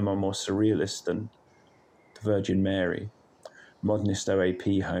between them are more surrealist than the Virgin Mary. Modernist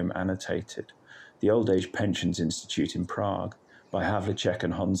OAP home annotated. The Old Age Pensions Institute in Prague, by Havlicek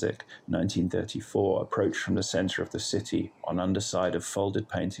and Honzik, 1934, approached from the centre of the city, on underside of folded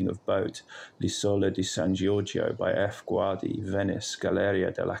painting of boat, L'Isola di San Giorgio, by F. Guardi, Venice,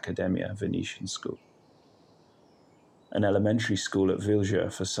 Galleria dell'Accademia, Venetian School. An elementary school at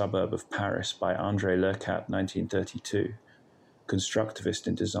Villejuif, a suburb of Paris, by André Lercat, 1932. Constructivist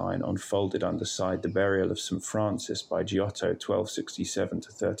in design, on folded underside, the burial of St. Francis by Giotto, 1267 to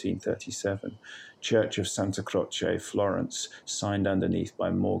 1337. Church of Santa Croce, Florence, signed underneath by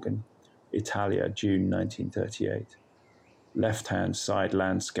Morgan. Italia, June 1938. Left-hand side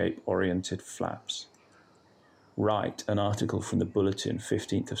landscape oriented flaps. Right, an article from the Bulletin,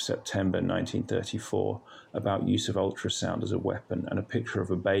 15th of September 1934, about use of ultrasound as a weapon, and a picture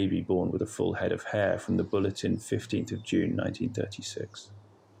of a baby born with a full head of hair from the Bulletin, 15th of June 1936.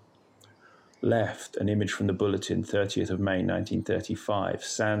 Left, an image from the Bulletin, 30th of May 1935,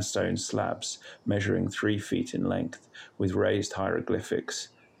 sandstone slabs measuring 3 feet in length, with raised hieroglyphics,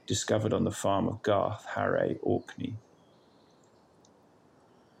 discovered on the farm of Garth, Harray, Orkney.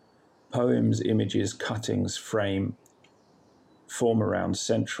 Poems, images, cuttings, frame, form around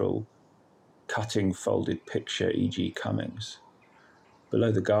central, cutting folded picture, e.g. Cummings.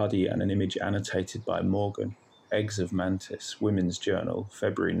 Below the Guardian, an image annotated by Morgan, Eggs of Mantis, Women's Journal,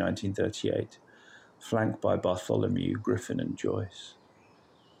 February 1938, flanked by Bartholomew, Griffin and Joyce.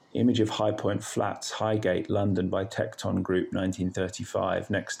 Image of High Point Flats, Highgate, London by Tecton Group, 1935,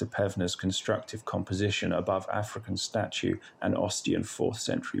 next to Pevner's constructive composition above African statue and Ostian 4th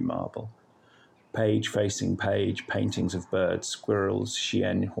century marble. Page facing page, paintings of birds, squirrels,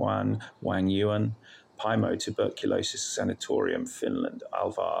 Xian Huan, Wang Yuan, Paimo Tuberculosis Sanatorium, Finland,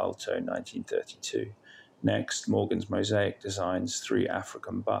 Alvar Aalto, 1932. Next, Morgan's mosaic designs 3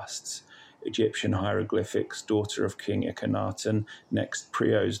 African busts. Egyptian hieroglyphics, daughter of King Akhenaten, next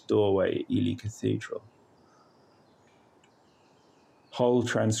Prio's doorway, Ely Cathedral. Whole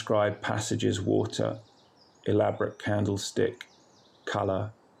transcribed passages, water, elaborate candlestick,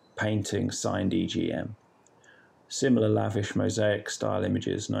 colour, painting signed EGM. Similar lavish mosaic-style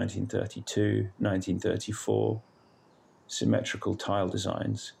images, 1932, 1934, symmetrical tile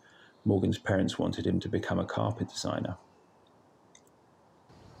designs. Morgan's parents wanted him to become a carpet designer.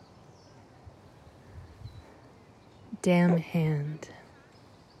 Damn hand.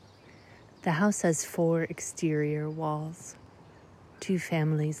 The house has 4 exterior walls. 2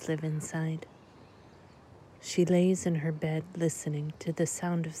 families live inside. She lays in her bed listening to the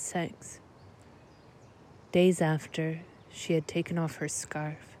sound of sex. Days after, she had taken off her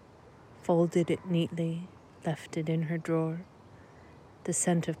scarf, folded it neatly, left it in her drawer. The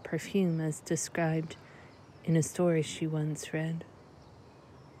scent of perfume as described in a story she once read.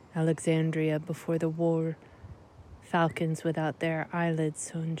 Alexandria before the war, falcons without their eyelids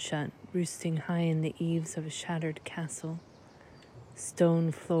sewn shut, roosting high in the eaves of a shattered castle.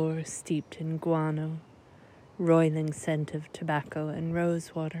 Stone floor steeped in guano, roiling scent of tobacco and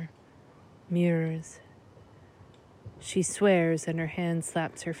rosewater. Mirrors. She swears and her hand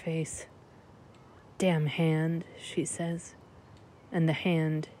slaps her face. Damn hand, she says, and the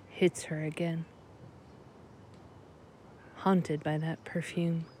hand hits her again. Haunted by that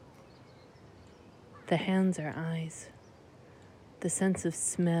perfume. The hands are eyes. The sense of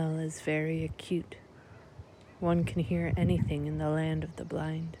smell is very acute. One can hear anything in the land of the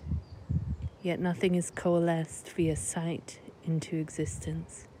blind. Yet nothing is coalesced via sight into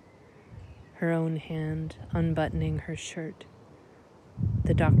existence. Her own hand unbuttoning her shirt.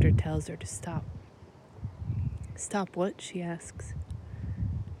 The doctor tells her to stop. Stop what? She asks,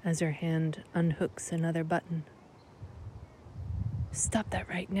 as her hand unhooks another button. Stop that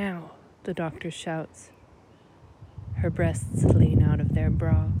right now, the doctor shouts. Her breasts lean out of their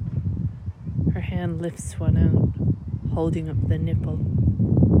bra. Her hand lifts one out, holding up the nipple.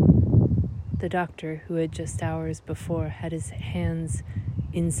 The doctor, who had just hours before had his hands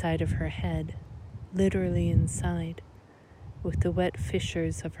inside of her head, literally inside, with the wet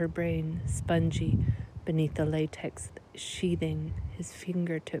fissures of her brain spongy beneath the latex sheathing his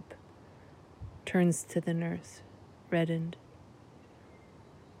fingertip, turns to the nurse, reddened.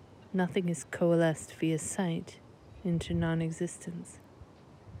 Nothing is coalesced via sight into non-existence.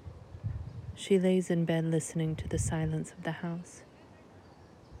 She lays in bed listening to the silence of the house.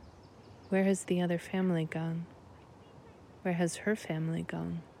 Where has the other family gone? Where has her family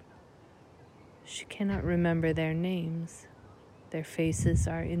gone? She cannot remember their names. Their faces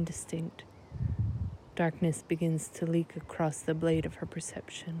are indistinct. Darkness begins to leak across the blade of her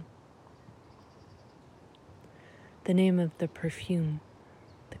perception. The name of the perfume,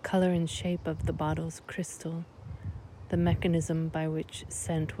 the color and shape of the bottle's crystal, the mechanism by which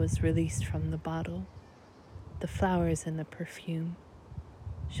scent was released from the bottle, the flowers in the perfume.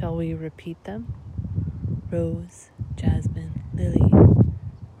 Shall we repeat them? Rose, jasmine, lily.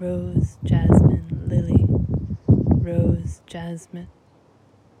 Rose, jasmine, lily. Rose, jasmine.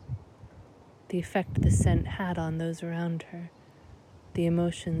 The effect the scent had on those around her, the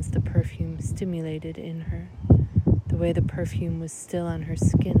emotions the perfume stimulated in her, the way the perfume was still on her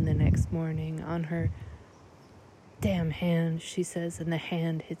skin the next morning, on her damn hand, she says, and the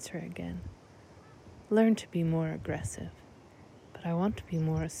hand hits her again. Learn to be more aggressive, but I want to be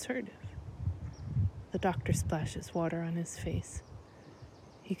more assertive. The doctor splashes water on his face.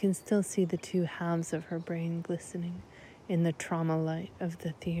 He can still see the 2 halves of her brain glistening in the trauma light of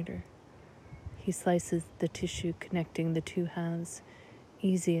the theater. He slices the tissue connecting the 2 halves,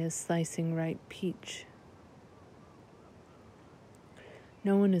 easy as slicing ripe peach.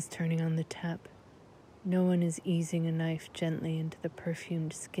 No one is turning on the tap. No one is easing a knife gently into the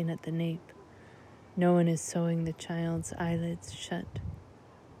perfumed skin at the nape. No one is sewing the child's eyelids shut.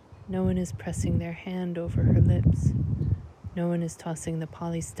 No one is pressing their hand over her lips. No one is tossing the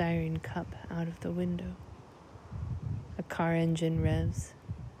polystyrene cup out of the window. A car engine revs.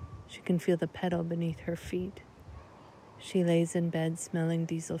 She can feel the pedal beneath her feet. She lays in bed smelling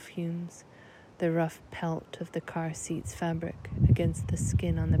diesel fumes, the rough pelt of the car seat's fabric against the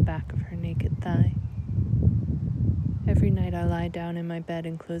skin on the back of her naked thigh. Every night I lie down in my bed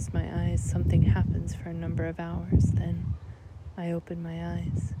and close my eyes. Something happens for a number of hours. Then I open my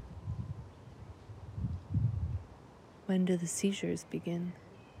eyes. When do the seizures begin?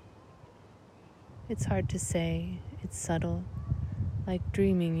 It's hard to say. It's subtle. Like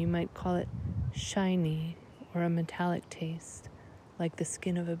dreaming, you might call it shiny or a metallic taste, like the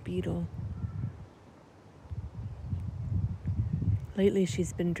skin of a beetle. Lately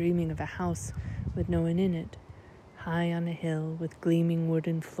she's been dreaming of a house with no one in it, high on a hill with gleaming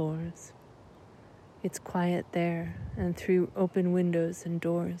wooden floors. It's quiet there, and through open windows and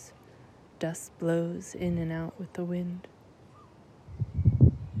doors, dust blows in and out with the wind.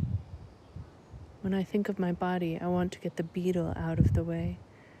 When I think of my body, I want to get the beetle out of the way,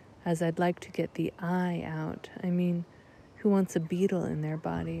 as I'd like to get the I out. I mean, who wants a beetle in their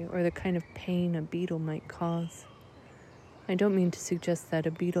body, or the kind of pain a beetle might cause? I don't mean to suggest that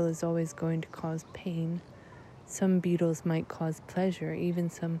a beetle is always going to cause pain. Some beetles might cause pleasure, even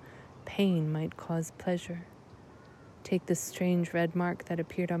some pain might cause pleasure. Take the strange red mark that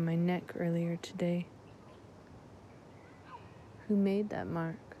appeared on my neck earlier today. Who made that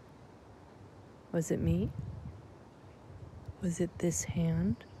mark? Was it me? Was it this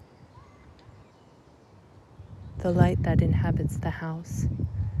hand? The light that inhabits the house,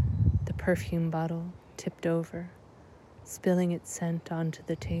 the perfume bottle tipped over, spilling its scent onto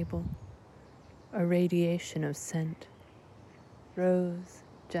the table, a radiation of scent. Rose,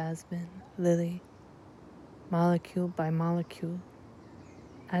 jasmine, lily, molecule by molecule,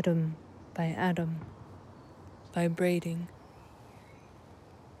 atom by atom, vibrating.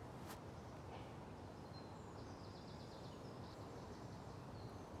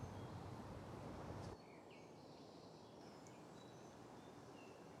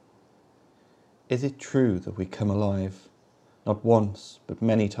 Is it true that we come alive, not once, but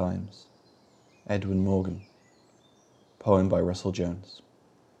many times? Edwin Morgan. Poem by Russell Jones.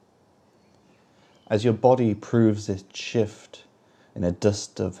 As your body proves its shift in a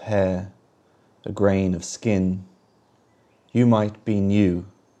dust of hair, a grain of skin, you might be new,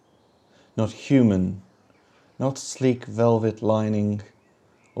 not human, not sleek velvet lining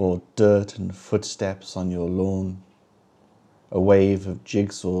or dirt and footsteps on your lawn, a wave of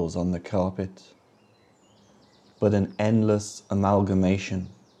jigsaws on the carpet, but an endless amalgamation.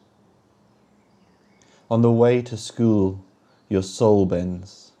 On the way to school, your soul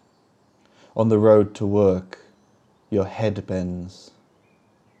bends. On the road to work, your head bends.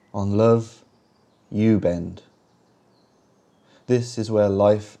 On love, you bend. This is where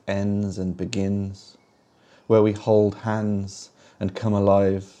life ends and begins, where we hold hands and come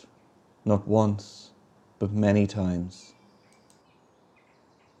alive, not once, but many times.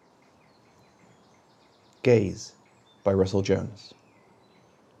 Gaze by Russell Jones.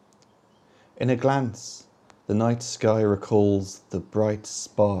 In a glance, the night sky recalls the bright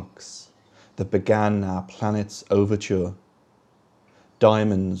sparks that began our planet's overture.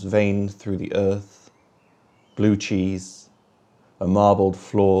 Diamonds veined through the earth, blue cheese, a marbled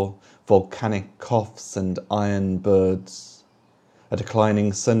floor, volcanic coughs and iron birds, a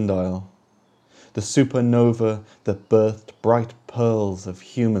declining sundial, the supernova that birthed bright pearls of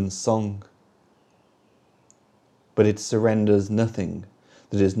human song. But it surrenders nothing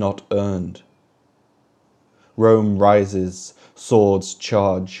that is not earned. Rome rises, swords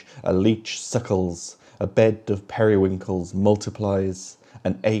charge, a leech suckles, a bed of periwinkles multiplies,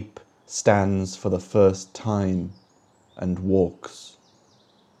 an ape stands for the first time and walks.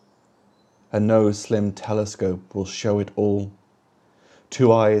 And no slim telescope will show it all.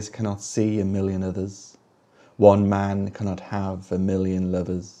 2 eyes cannot see a million others. 1 man cannot have a million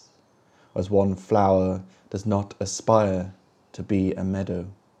lovers, as 1 flower does not aspire to be a meadow.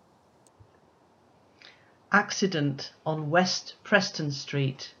 Accident on West Preston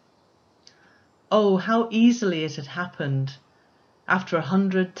Street. Oh, how easily it had happened. After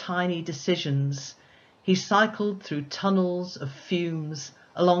 100 tiny decisions, he cycled through tunnels of fumes,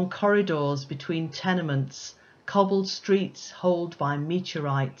 along corridors between tenements, cobbled streets holed by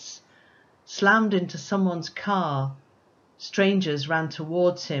meteorites, slammed into someone's car. Strangers ran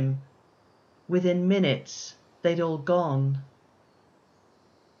towards him. Within minutes, they'd all gone.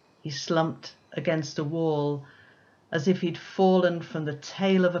 He slumped against a wall as if he'd fallen from the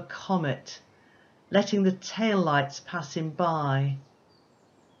tail of a comet, letting the taillights pass him by.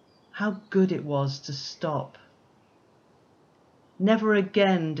 How good it was to stop. Never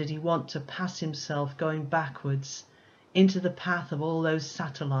again did he want to pass himself going backwards into the path of all those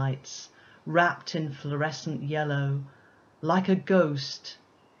satellites, wrapped in fluorescent yellow, like a ghost,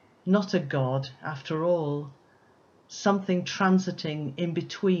 not a god after all, something transiting in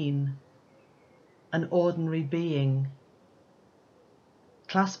between, an ordinary being.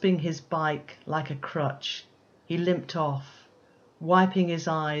 Clasping his bike like a crutch, he limped off, wiping his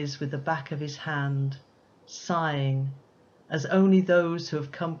eyes with the back of his hand, sighing, as only those who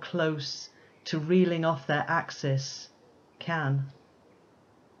have come close to reeling off their axis can.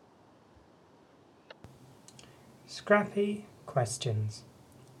 Scrappy questions.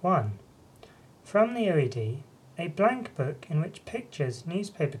 1. From the OED, a blank book in which pictures,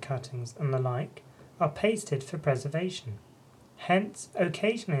 newspaper cuttings and the like are pasted for preservation. Hence,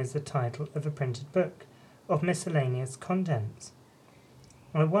 occasionally is the title of a printed book of miscellaneous contents.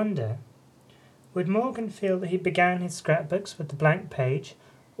 I wonder, would Morgan feel that he began his scrapbooks with the blank page,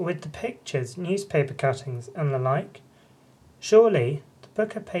 with the pictures, newspaper cuttings, and the like, surely the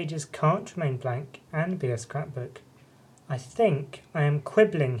book of pages can't remain blank and be a scrapbook. I think I am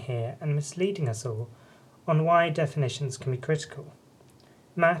quibbling here and misleading us all on why definitions can be critical.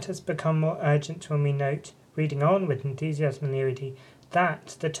 Matters become more urgent when we note, reading on with enthusiasm and theory,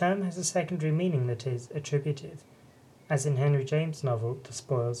 that the term has a secondary meaning that is attributive, as in Henry James' novel The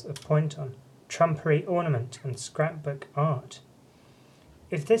Spoils of Poynton, trumpery ornament and scrapbook art.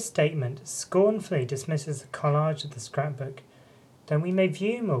 If this statement scornfully dismisses the collage of the scrapbook, then we may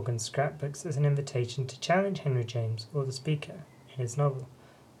view Morgan's scrapbooks as an invitation to challenge Henry James or the speaker in his novel.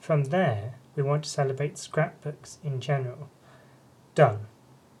 From there, we want to celebrate scrapbooks in general. Done.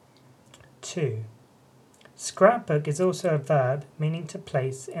 2. Scrapbook is also a verb meaning to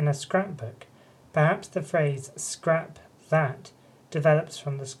place in a scrapbook. Perhaps the phrase scrap that develops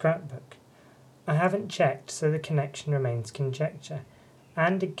from the scrapbook. I haven't checked, so the connection remains conjecture.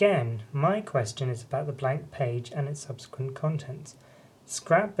 And again, my question is about the blank page and its subsequent contents.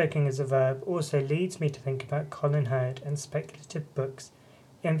 Scrapbooking as a verb also leads me to think about Colin Hurd and speculative books'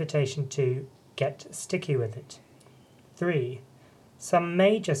 invitation to get sticky with it. 3. Some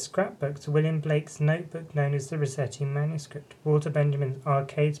major scrapbooks, William Blake's notebook known as the Rossetti Manuscript, Walter Benjamin's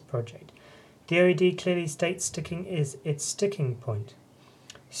Arcades Project. The OED clearly states sticking is its sticking point.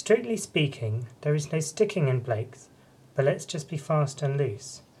 Strictly speaking, there is no sticking in Blake's, but let's just be fast and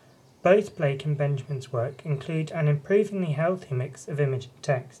loose. Both Blake and Benjamin's work include an improvingly healthy mix of image and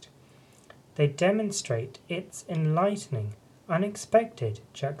text. They demonstrate its enlightening, unexpected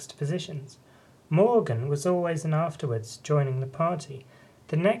juxtapositions. Morgan was always and afterwards joining the party.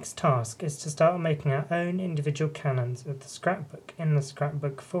 The next task is to start making our own individual canons of the scrapbook in the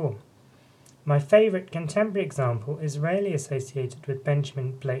scrapbook form. My favourite contemporary example is rarely associated with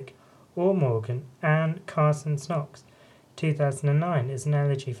Benjamin, Blake or Morgan. Anne Carson Knox, 2009, is an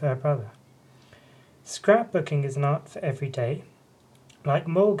elegy for her brother. Scrapbooking is an art for every day. Like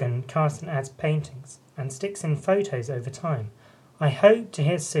Morgan, Carson adds paintings and sticks in photos over time. I hope to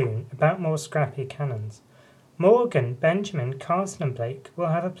hear soon about more scrappy canons. Morgan, Benjamin, Carson and Blake will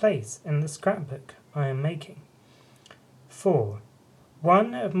have a place in the scrapbook I am making. 4.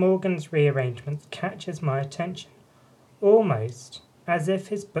 One of Morgan's rearrangements catches my attention, almost as if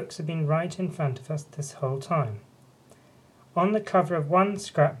his books have been right in front of us this whole time. On the cover of one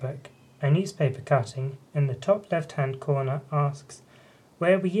scrapbook, a newspaper cutting in the top left-hand corner asks,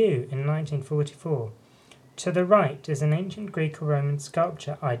 "Where were you in 1944? To the right is an ancient Greek or Roman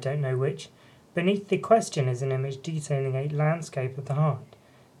sculpture, I don't know which. Beneath the question is an image detailing a landscape of the heart.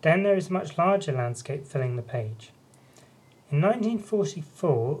 Then there is a much larger landscape filling the page." In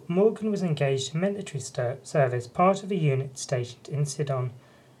 1944, Morgan was engaged in military service, part of a unit stationed in Sidon,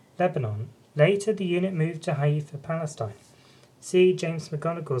 Lebanon. Later, the unit moved to Haifa, Palestine. See James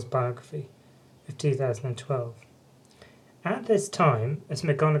McGonagall's biography of 2012. At this time, as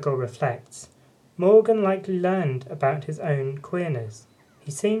McGonagall reflects, Morgan likely learned about his own queerness.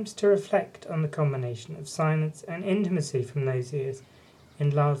 He seems to reflect on the combination of silence and intimacy from those years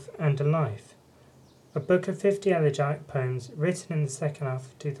in Love and a Life, a book of 50 elegiac poems written in the second half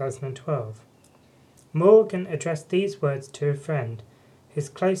of 2012. Morgan addressed these words to a friend, his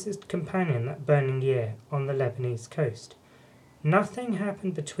closest companion that burning year on the Lebanese coast. "Nothing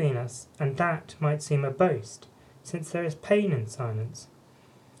happened between us, and that might seem a boast, since there is pain in silence.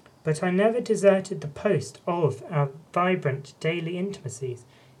 But I never deserted the post of our vibrant daily intimacies,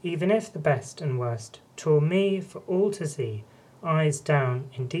 even if the best and worst tore me for all to see, eyes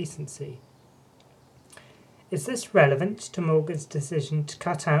down in decency." Is this relevant to Morgan's decision to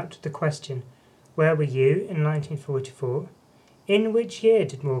cut out the question, "Where were you in 1944? In which year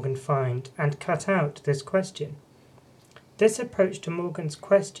did Morgan find and cut out this question? This approach to Morgan's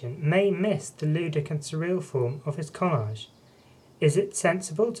question may miss the ludic and surreal form of his collage. Is it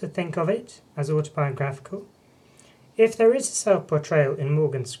sensible to think of it as autobiographical? If there is a self-portrayal in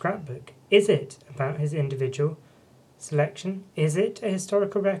Morgan's scrapbook, is it about his individual selection? Is it a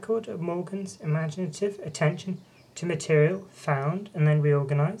historical record of Morgan's imaginative attention to material found and then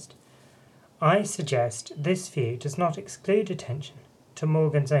reorganized? I suggest this view does not exclude attention to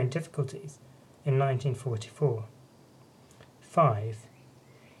Morgan's own difficulties in 1944. 5.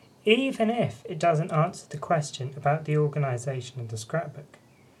 Even if it doesn't answer the question about the organisation of the scrapbook,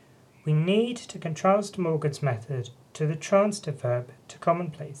 we need to contrast Morgan's method to the transitive verb to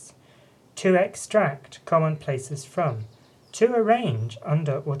commonplace, to extract commonplaces from, to arrange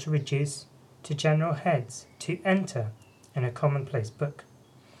under or to reduce to general heads, to enter in a commonplace book.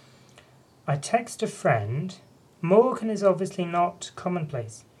 I text a friend, "Morgan is obviously not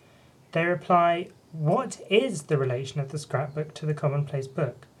commonplace." They reply, "What is the relation of the scrapbook to the commonplace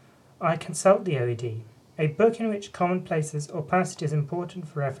book?" I consult the OED, a book in which commonplaces or passages important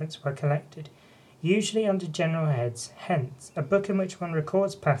for reference were collected, usually under general heads, hence, a book in which one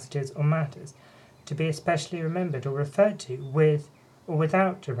records passages or matters to be especially remembered or referred to with or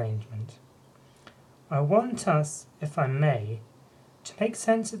without arrangement. I want us, if I may, to make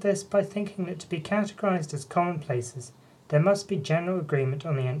sense of this by thinking that to be categorized as commonplaces, there must be general agreement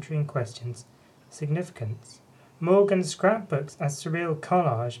on the entry in question's significance. Morgan's scrapbooks as surreal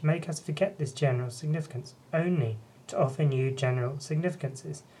collage make us forget this general significance, only to offer new general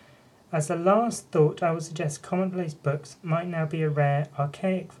significances. As a last thought, I would suggest commonplace books might now be a rare,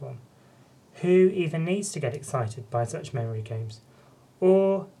 archaic form. Who even needs to get excited by such memory games?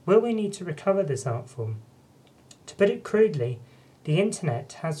 Or will we need to recover this art form? To put it crudely, the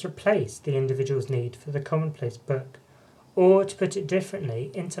internet has replaced the individual's need for the commonplace book. Or, to put it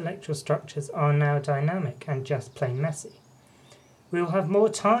differently, intellectual structures are now dynamic and just plain messy. We will have more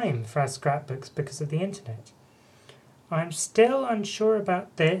time for our scrapbooks because of the internet. I'm still unsure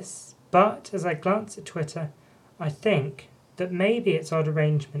about this, but as I glance at Twitter, I think that maybe its odd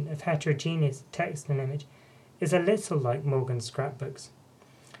arrangement of heterogeneous text and image is a little like Morgan's scrapbooks.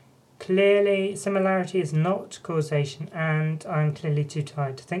 Clearly, similarity is not causation, and I'm clearly too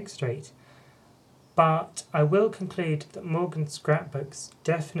tired to think straight. But I will conclude that Morgan's scrapbooks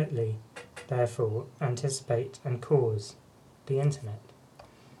definitely, therefore, anticipate and cause the internet.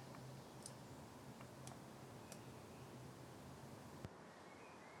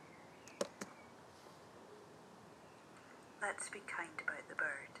 Let's be kind about the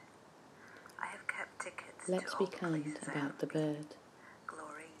bird. I have kept tickets Let's to be all the kind places I about haven't the been. bird.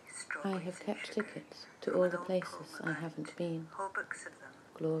 Glory, I strawberries have and kept sugar, tickets to from all an the old places poem I about haven't been. whole books of them,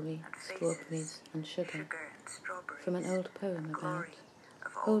 Glory, and faces, strawberries and sugar. and strawberries, From an old poem and about glory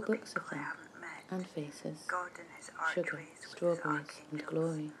of all whole the books people of them, I haven't met. and faces, God in his sugar, archways with his strawberries and archangels,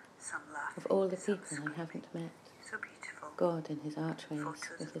 glory. some laughing, Of all the some people I screaming. haven't met. So beautiful. God in his archways Photos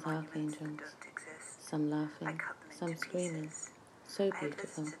with of his monuments that archangels. don't exist. Some I laughing, cut them some into screaming. pieces. So I had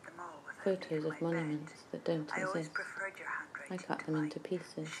beautiful. visited them all without Photos leaving of my bed. monuments that don't I always exist. preferred your handwriting I cut to them mine, into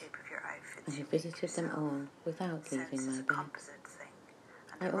pieces. the shape of your outfits I you have make visited them yourself. all without Sense leaving is my a bed. composite thing,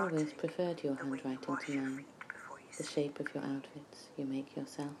 and I always erotic, preferred your the way you handwriting wash to your mine, feet before you the sleep. shape of your outfits you make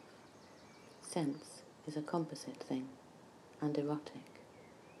yourself. Sense is a composite thing, and erotic,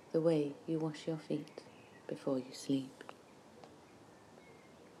 the way you wash your feet before you sleep.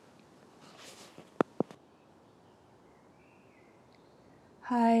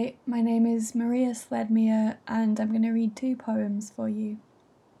 Hi, my name is Maria Sledmere, and I'm going to read 2 poems for you.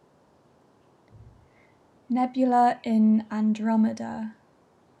 Nebula in Andromeda.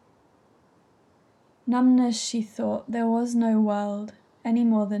 Numbness, she thought, there was no world, any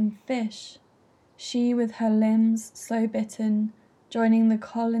more than fish. She with her limbs so bitten, joining the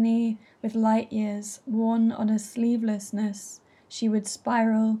colony with light years, worn on a sleevelessness, she would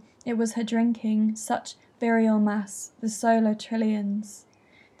spiral. It was her drinking, such virial mass, the solar trillions.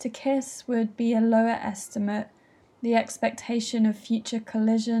 To kiss would be a lower estimate, the expectation of future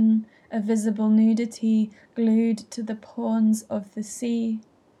collision, a visible nudity glued to the pawns of the sea.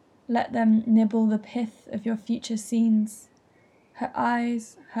 Let them nibble the pith of your future scenes. Her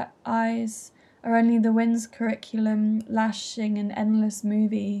eyes are only the wind's curriculum, lashing an endless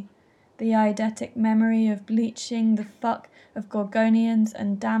movie. The eidetic memory of bleaching, the fuck of Gorgonians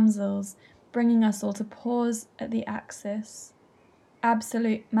and damsels, bringing us all to pause at the axis.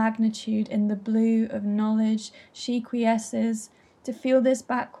 Absolute magnitude in the blue of knowledge, she quiesces to feel this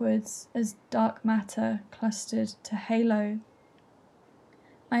backwards as dark matter clustered to halo.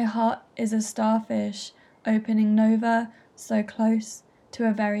 My heart is a starfish, opening nova, so close to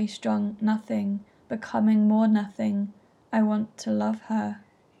a very strong nothing, becoming more nothing. I want to love her.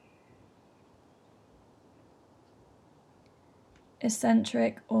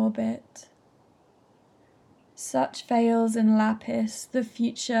 Eccentric orbit. Such veils in lapis, the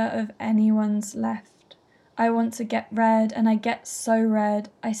future of anyone's left. I want to get red, and I get so red,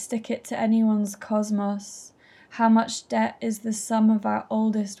 I stick it to anyone's cosmos. How much debt is the sum of our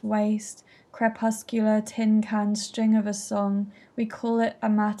oldest waste? Crepuscular tin can string of a song. We call it a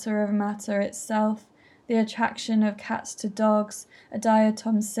matter of matter itself. The attraction of cats to dogs, a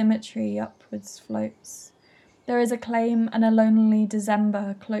diatom symmetry upwards floats. There is a claim and a lonely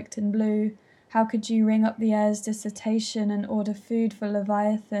December cloaked in blue. How could you ring up the air's dissertation and order food for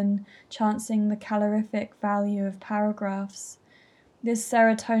Leviathan, chancing the calorific value of paragraphs? This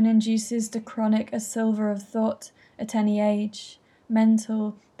serotonin juices to chronic a silver of thought at any age.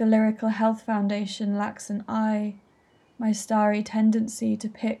 Mental, the lyrical health foundation lacks an eye. My starry tendency to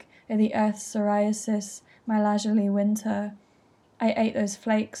pick at the earth's psoriasis, my leisurely winter. I ate those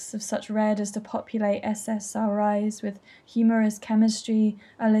flakes of such red as to populate SSRIs with humorous chemistry,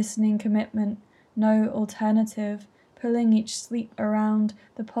 a listening commitment, no alternative, pulling each sleep around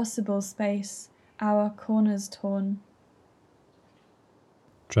the possible space, our corners torn.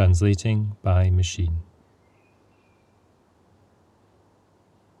 Translating by machine.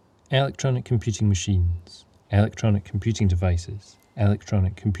 Electronic computing machines, electronic computing devices,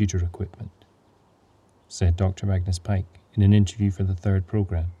 electronic computer equipment. Said Dr. Magnus Pike in an interview for the third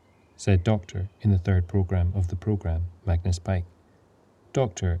program. Said Doctor in the third program of the program, Magnus Pike.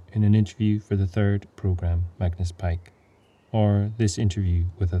 Doctor in an interview for the third program, Magnus Pike. Or this interview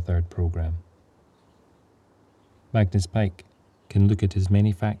with a third program. Magnus Pike can look at as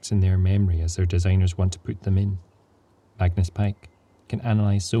many facts in their memory as their designers want to put them in. Magnus Pike can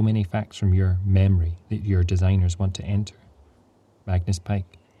analyze so many facts from your memory that your designers want to enter. Magnus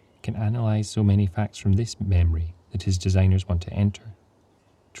Pike can analyze so many facts from this memory that his designers want to enter.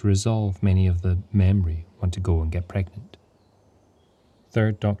 To resolve many of the memory want to go and get pregnant.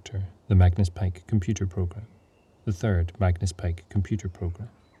 Third Doctor, the Magnus Pike computer program. The third Magnus Pike computer program.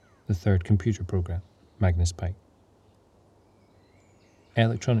 The third computer program, Magnus Pike.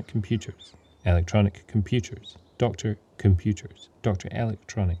 Electronic computers, Doctor computers, Doctor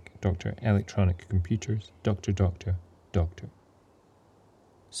electronic computers, Doctor.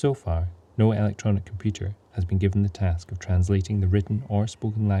 So far, no electronic computer has been given the task of translating the written or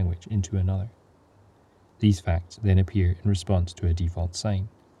spoken language into another. These facts then appear in response to a default sign.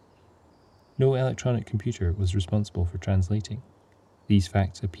 No electronic computer was responsible for translating. These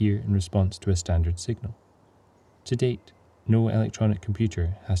facts appear in response to a standard signal. To date, no electronic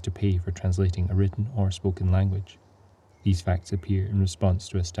computer has to pay for translating a written or spoken language. These facts appear in response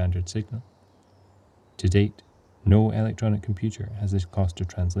to a standard signal. To date, no electronic computer has the cost of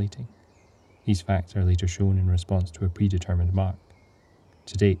translating. These facts are later shown in response to a predetermined mark.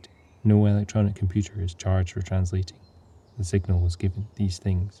 To date, no electronic computer is charged for translating. The signal was given. These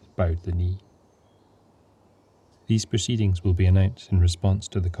things bowed the knee. These proceedings will be announced in response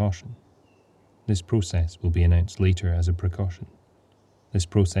to the caution. This process will be announced later as a precaution. This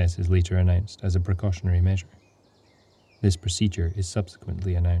process is later announced as a precautionary measure. This procedure is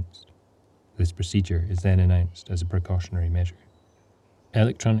subsequently announced. This procedure is then announced as a precautionary measure.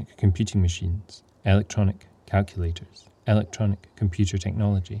 Electronic computing machines, electronic calculators, electronic computer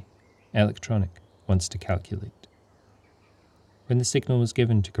technology, electronic wants to calculate. When the signal was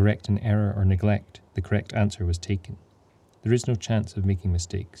given to correct an error or neglect, the correct answer was taken. There is no chance of making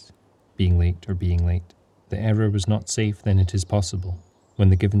mistakes. Being late or being late. The error was not safe, then it is possible. When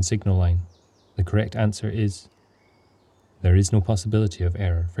the given signal line, the correct answer is. There is no possibility of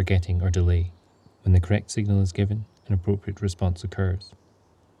error, forgetting, or delay. When the correct signal is given, an appropriate response occurs.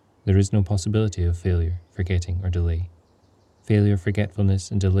 There is no possibility of failure, forgetting, or delay. Failure,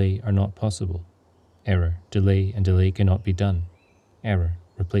 forgetfulness, and delay are not possible. Error, delay, and delay cannot be done. Error,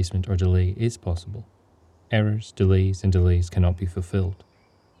 replacement, or delay is possible. Errors, delays, and delays cannot be fulfilled.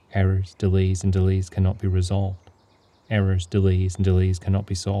 Errors, delays, and delays cannot be resolved. Errors, delays, and delays cannot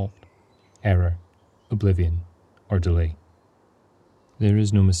be solved. Error, oblivion, or delay. There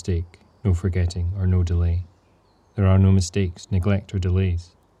is no mistake, no forgetting, or no delay. There are no mistakes, neglect, or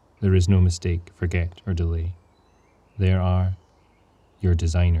delays. There is no mistake, forget, or delay. There are your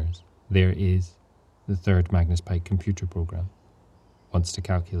designers. There is the third Magnus Pike computer program. Wants to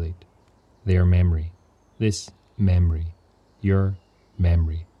calculate. Their memory. This memory. Your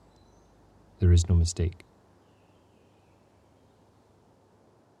memory. There is no mistake.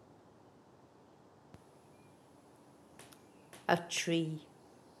 A tree,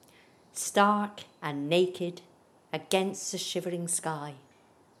 stark and naked against the shivering sky.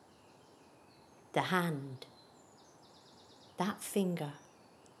 The hand, that finger,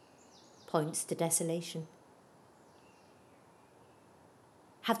 points to desolation.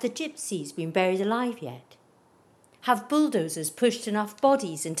 Have the gypsies been buried alive yet? Have bulldozers pushed enough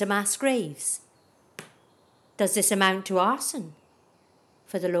bodies into mass graves? Does this amount to arson?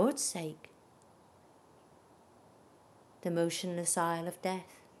 For the Lord's sake. The motionless isle of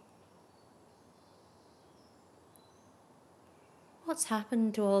death. What's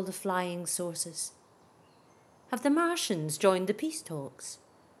happened to all the flying saucers? Have the Martians joined the peace talks?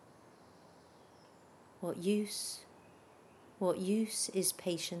 What use is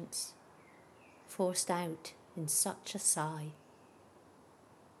patience, forced out in such a sigh?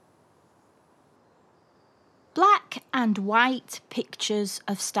 Black and white pictures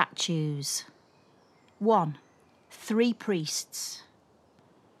of statues. 1. 3 priests.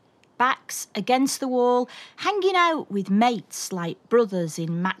 Backs against the wall, hanging out with mates like brothers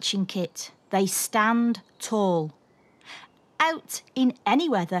in matching kit. They stand tall. out in any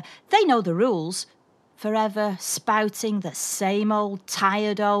weather. They know the rules. Forever spouting the same old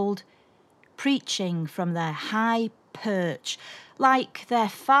tired old, preaching from their high perch, like their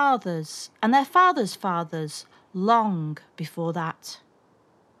fathers and their fathers' fathers long before that.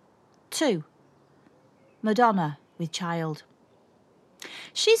 2. Madonna with child.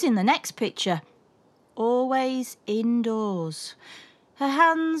 She's in the next picture, always indoors. Her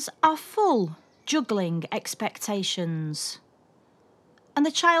hands are full, juggling expectations. And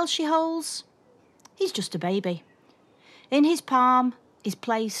the child she holds, he's just a baby. In his palm is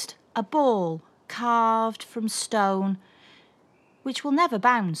placed a ball carved from stone, which will never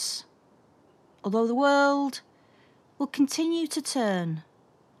bounce, although the world will continue to turn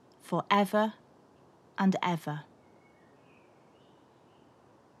forever and ever.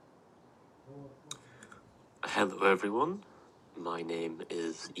 Hello everyone, my name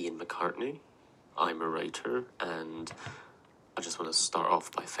is Ian McCartney. I'm a writer, and I just want to start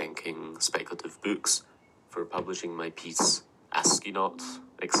off by thanking Speculative Books for publishing my piece Astronaut,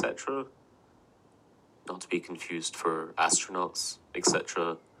 etc. Not to be confused for Astronauts,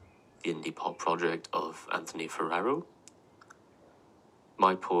 etc., the indie pop project of Anthony Ferraro.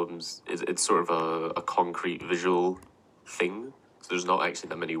 My poems, it's sort of a concrete visual thing, so there's not actually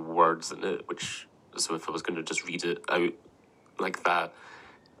that many words in it, so if I was going to just read it out like that,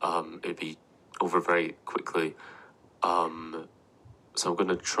 it'd be over very quickly. So I'm going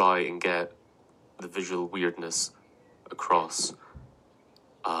to try and get the visual weirdness across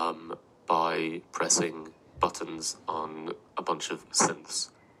by pressing buttons on a bunch of synths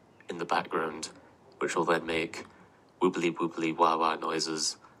in the background, which will then make woobly woobly wah wah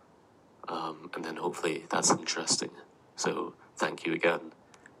noises, and then hopefully that's interesting. So thank you again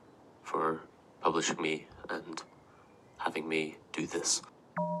for publishing me and having me do this.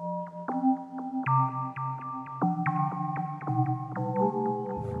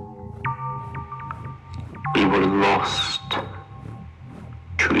 We were lost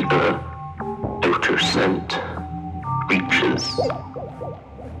to the outer scent reaches.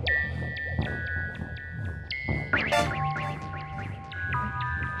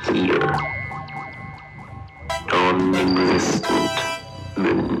 Here, non-existent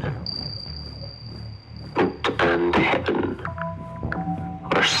moon, boat and heaven,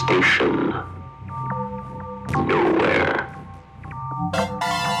 our station nowhere.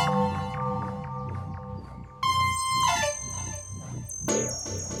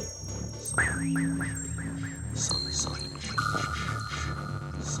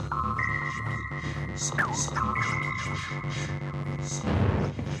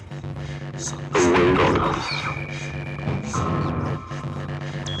 Wait on us.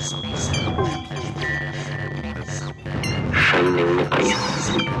 Shining ice,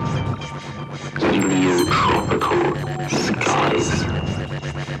 heliotropical skies.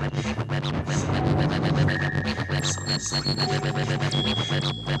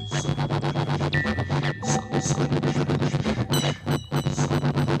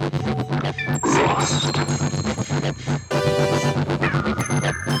 Lost.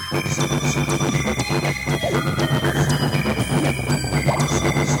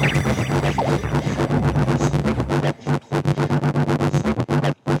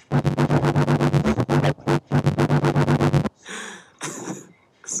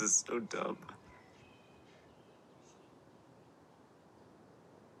 This is so dumb.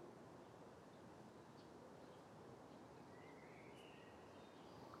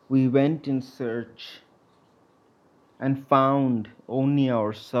 We went in search and found only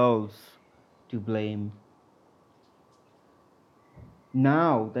ourselves to blame.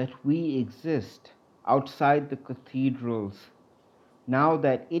 Now that we exist outside the cathedrals, now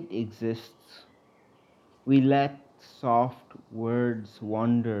that it exists, we let soft words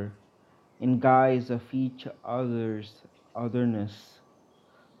wander in guise of each other's otherness.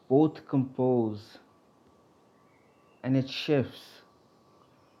 Both compose, and it shifts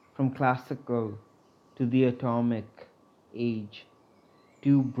from classical to the atomic age.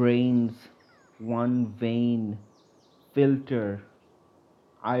 Two brains, one vein, filter,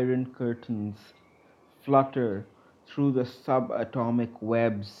 iron curtains, flutter through the subatomic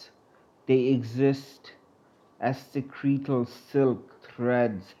webs. They exist as secretal silk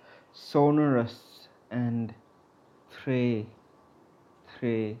threads, sonorous and très,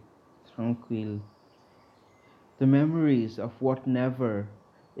 très tranquille. The memories of what never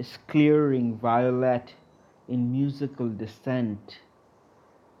is clearing violet in musical descent.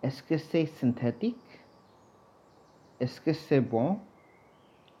 Est-ce que c'est synthétique? Est-ce que c'est bon?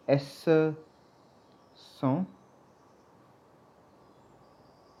 Est-ce son?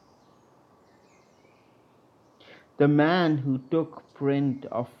 The man who took print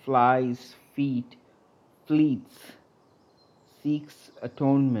of flies' fleets seeks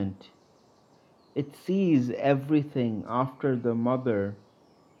atonement. It sees everything after the mother.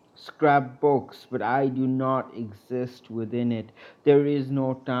 Scrapbooks, but I do not exist within it. There is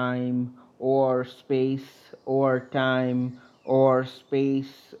no time or space or time or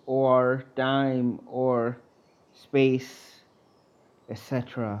space or time or space,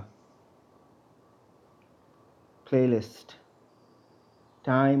 etc. Playlist.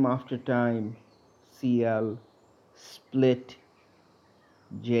 Time after time. CL. Split.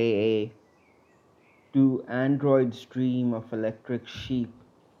 JA. To Android Stream of Electric Sheep.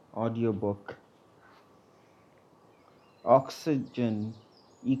 Audiobook. Oxygen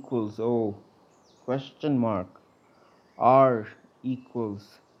equals O. Question mark. R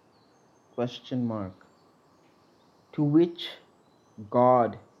equals question mark. To which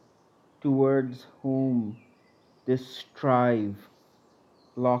God, towards whom this strive,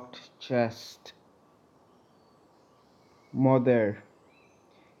 locked chest. Mother.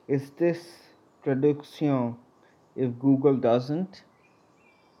 Is this traduction if Google doesn't?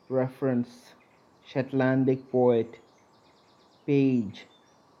 Reference Shetlandic poet, page,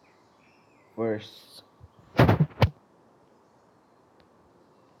 verse.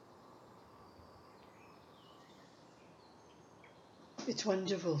 It's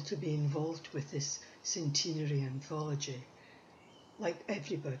wonderful to be involved with this centenary anthology. Like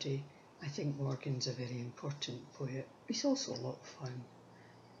everybody, I think Morgan's a very important poet. He's also a lot of fun,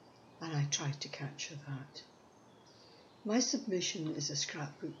 and I try to capture that. My submission is a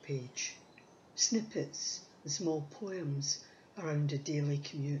scrapbook page, snippets and small poems around a daily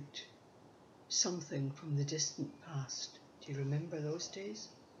commute. Something from the distant past. Do you remember those days?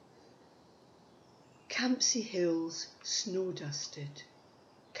 Campsie Hills, snow dusted.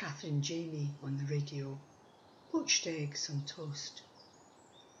 Catherine Jamie on the radio. Poached eggs on toast.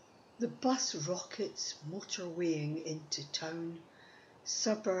 The bus rockets motorwaying into town.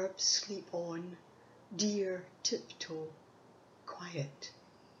 Suburbs sleep on. Deer tiptoe. Quiet.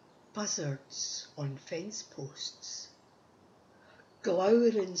 Buzzards on fence posts.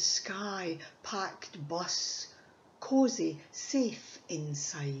 Glowering sky, packed bus. Cosy, safe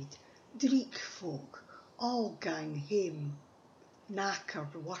inside. Dreek folk, all gang hame.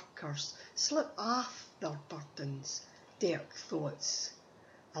 Knackered workers slip off their burdens. Dark thoughts.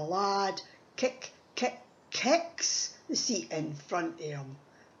 A lad kicks the seat in front of him.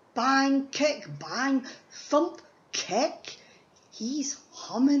 Bang, kick, bang, thump, kick. He's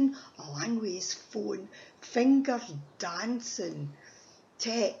humming along with his phone, fingers dancing.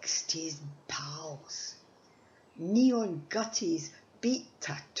 Text his pals. Neon gutties beat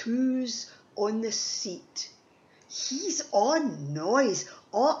tattoos on the seat. He's on noise,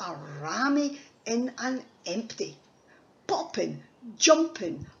 all a rammy in an empty. Popping,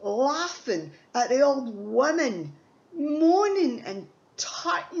 jumping, laughing at the old women, moaning and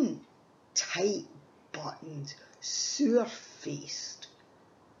tutting, tight buttoned, sour-faced.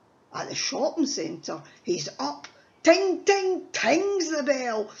 At the shopping centre, he's up, ting, ting, tings the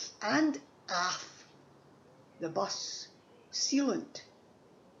bell, and aff. The bus, sealant,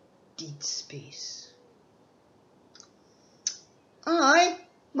 deed space. Aye,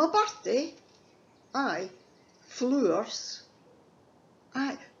 my birthday. Aye, flowers.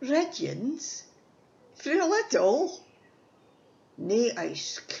 Aye, ridions. For a little. Nae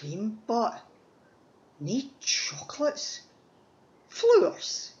ice cream, but nae chocolates.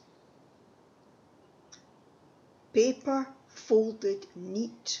 Flowers. Paper folded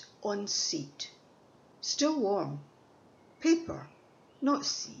neat on seat. Still warm. Paper, not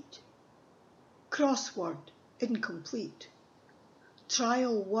seat. Crossword incomplete.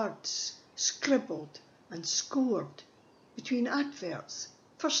 Trial words scribbled and scored between adverts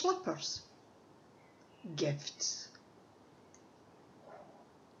for slippers. Gifts.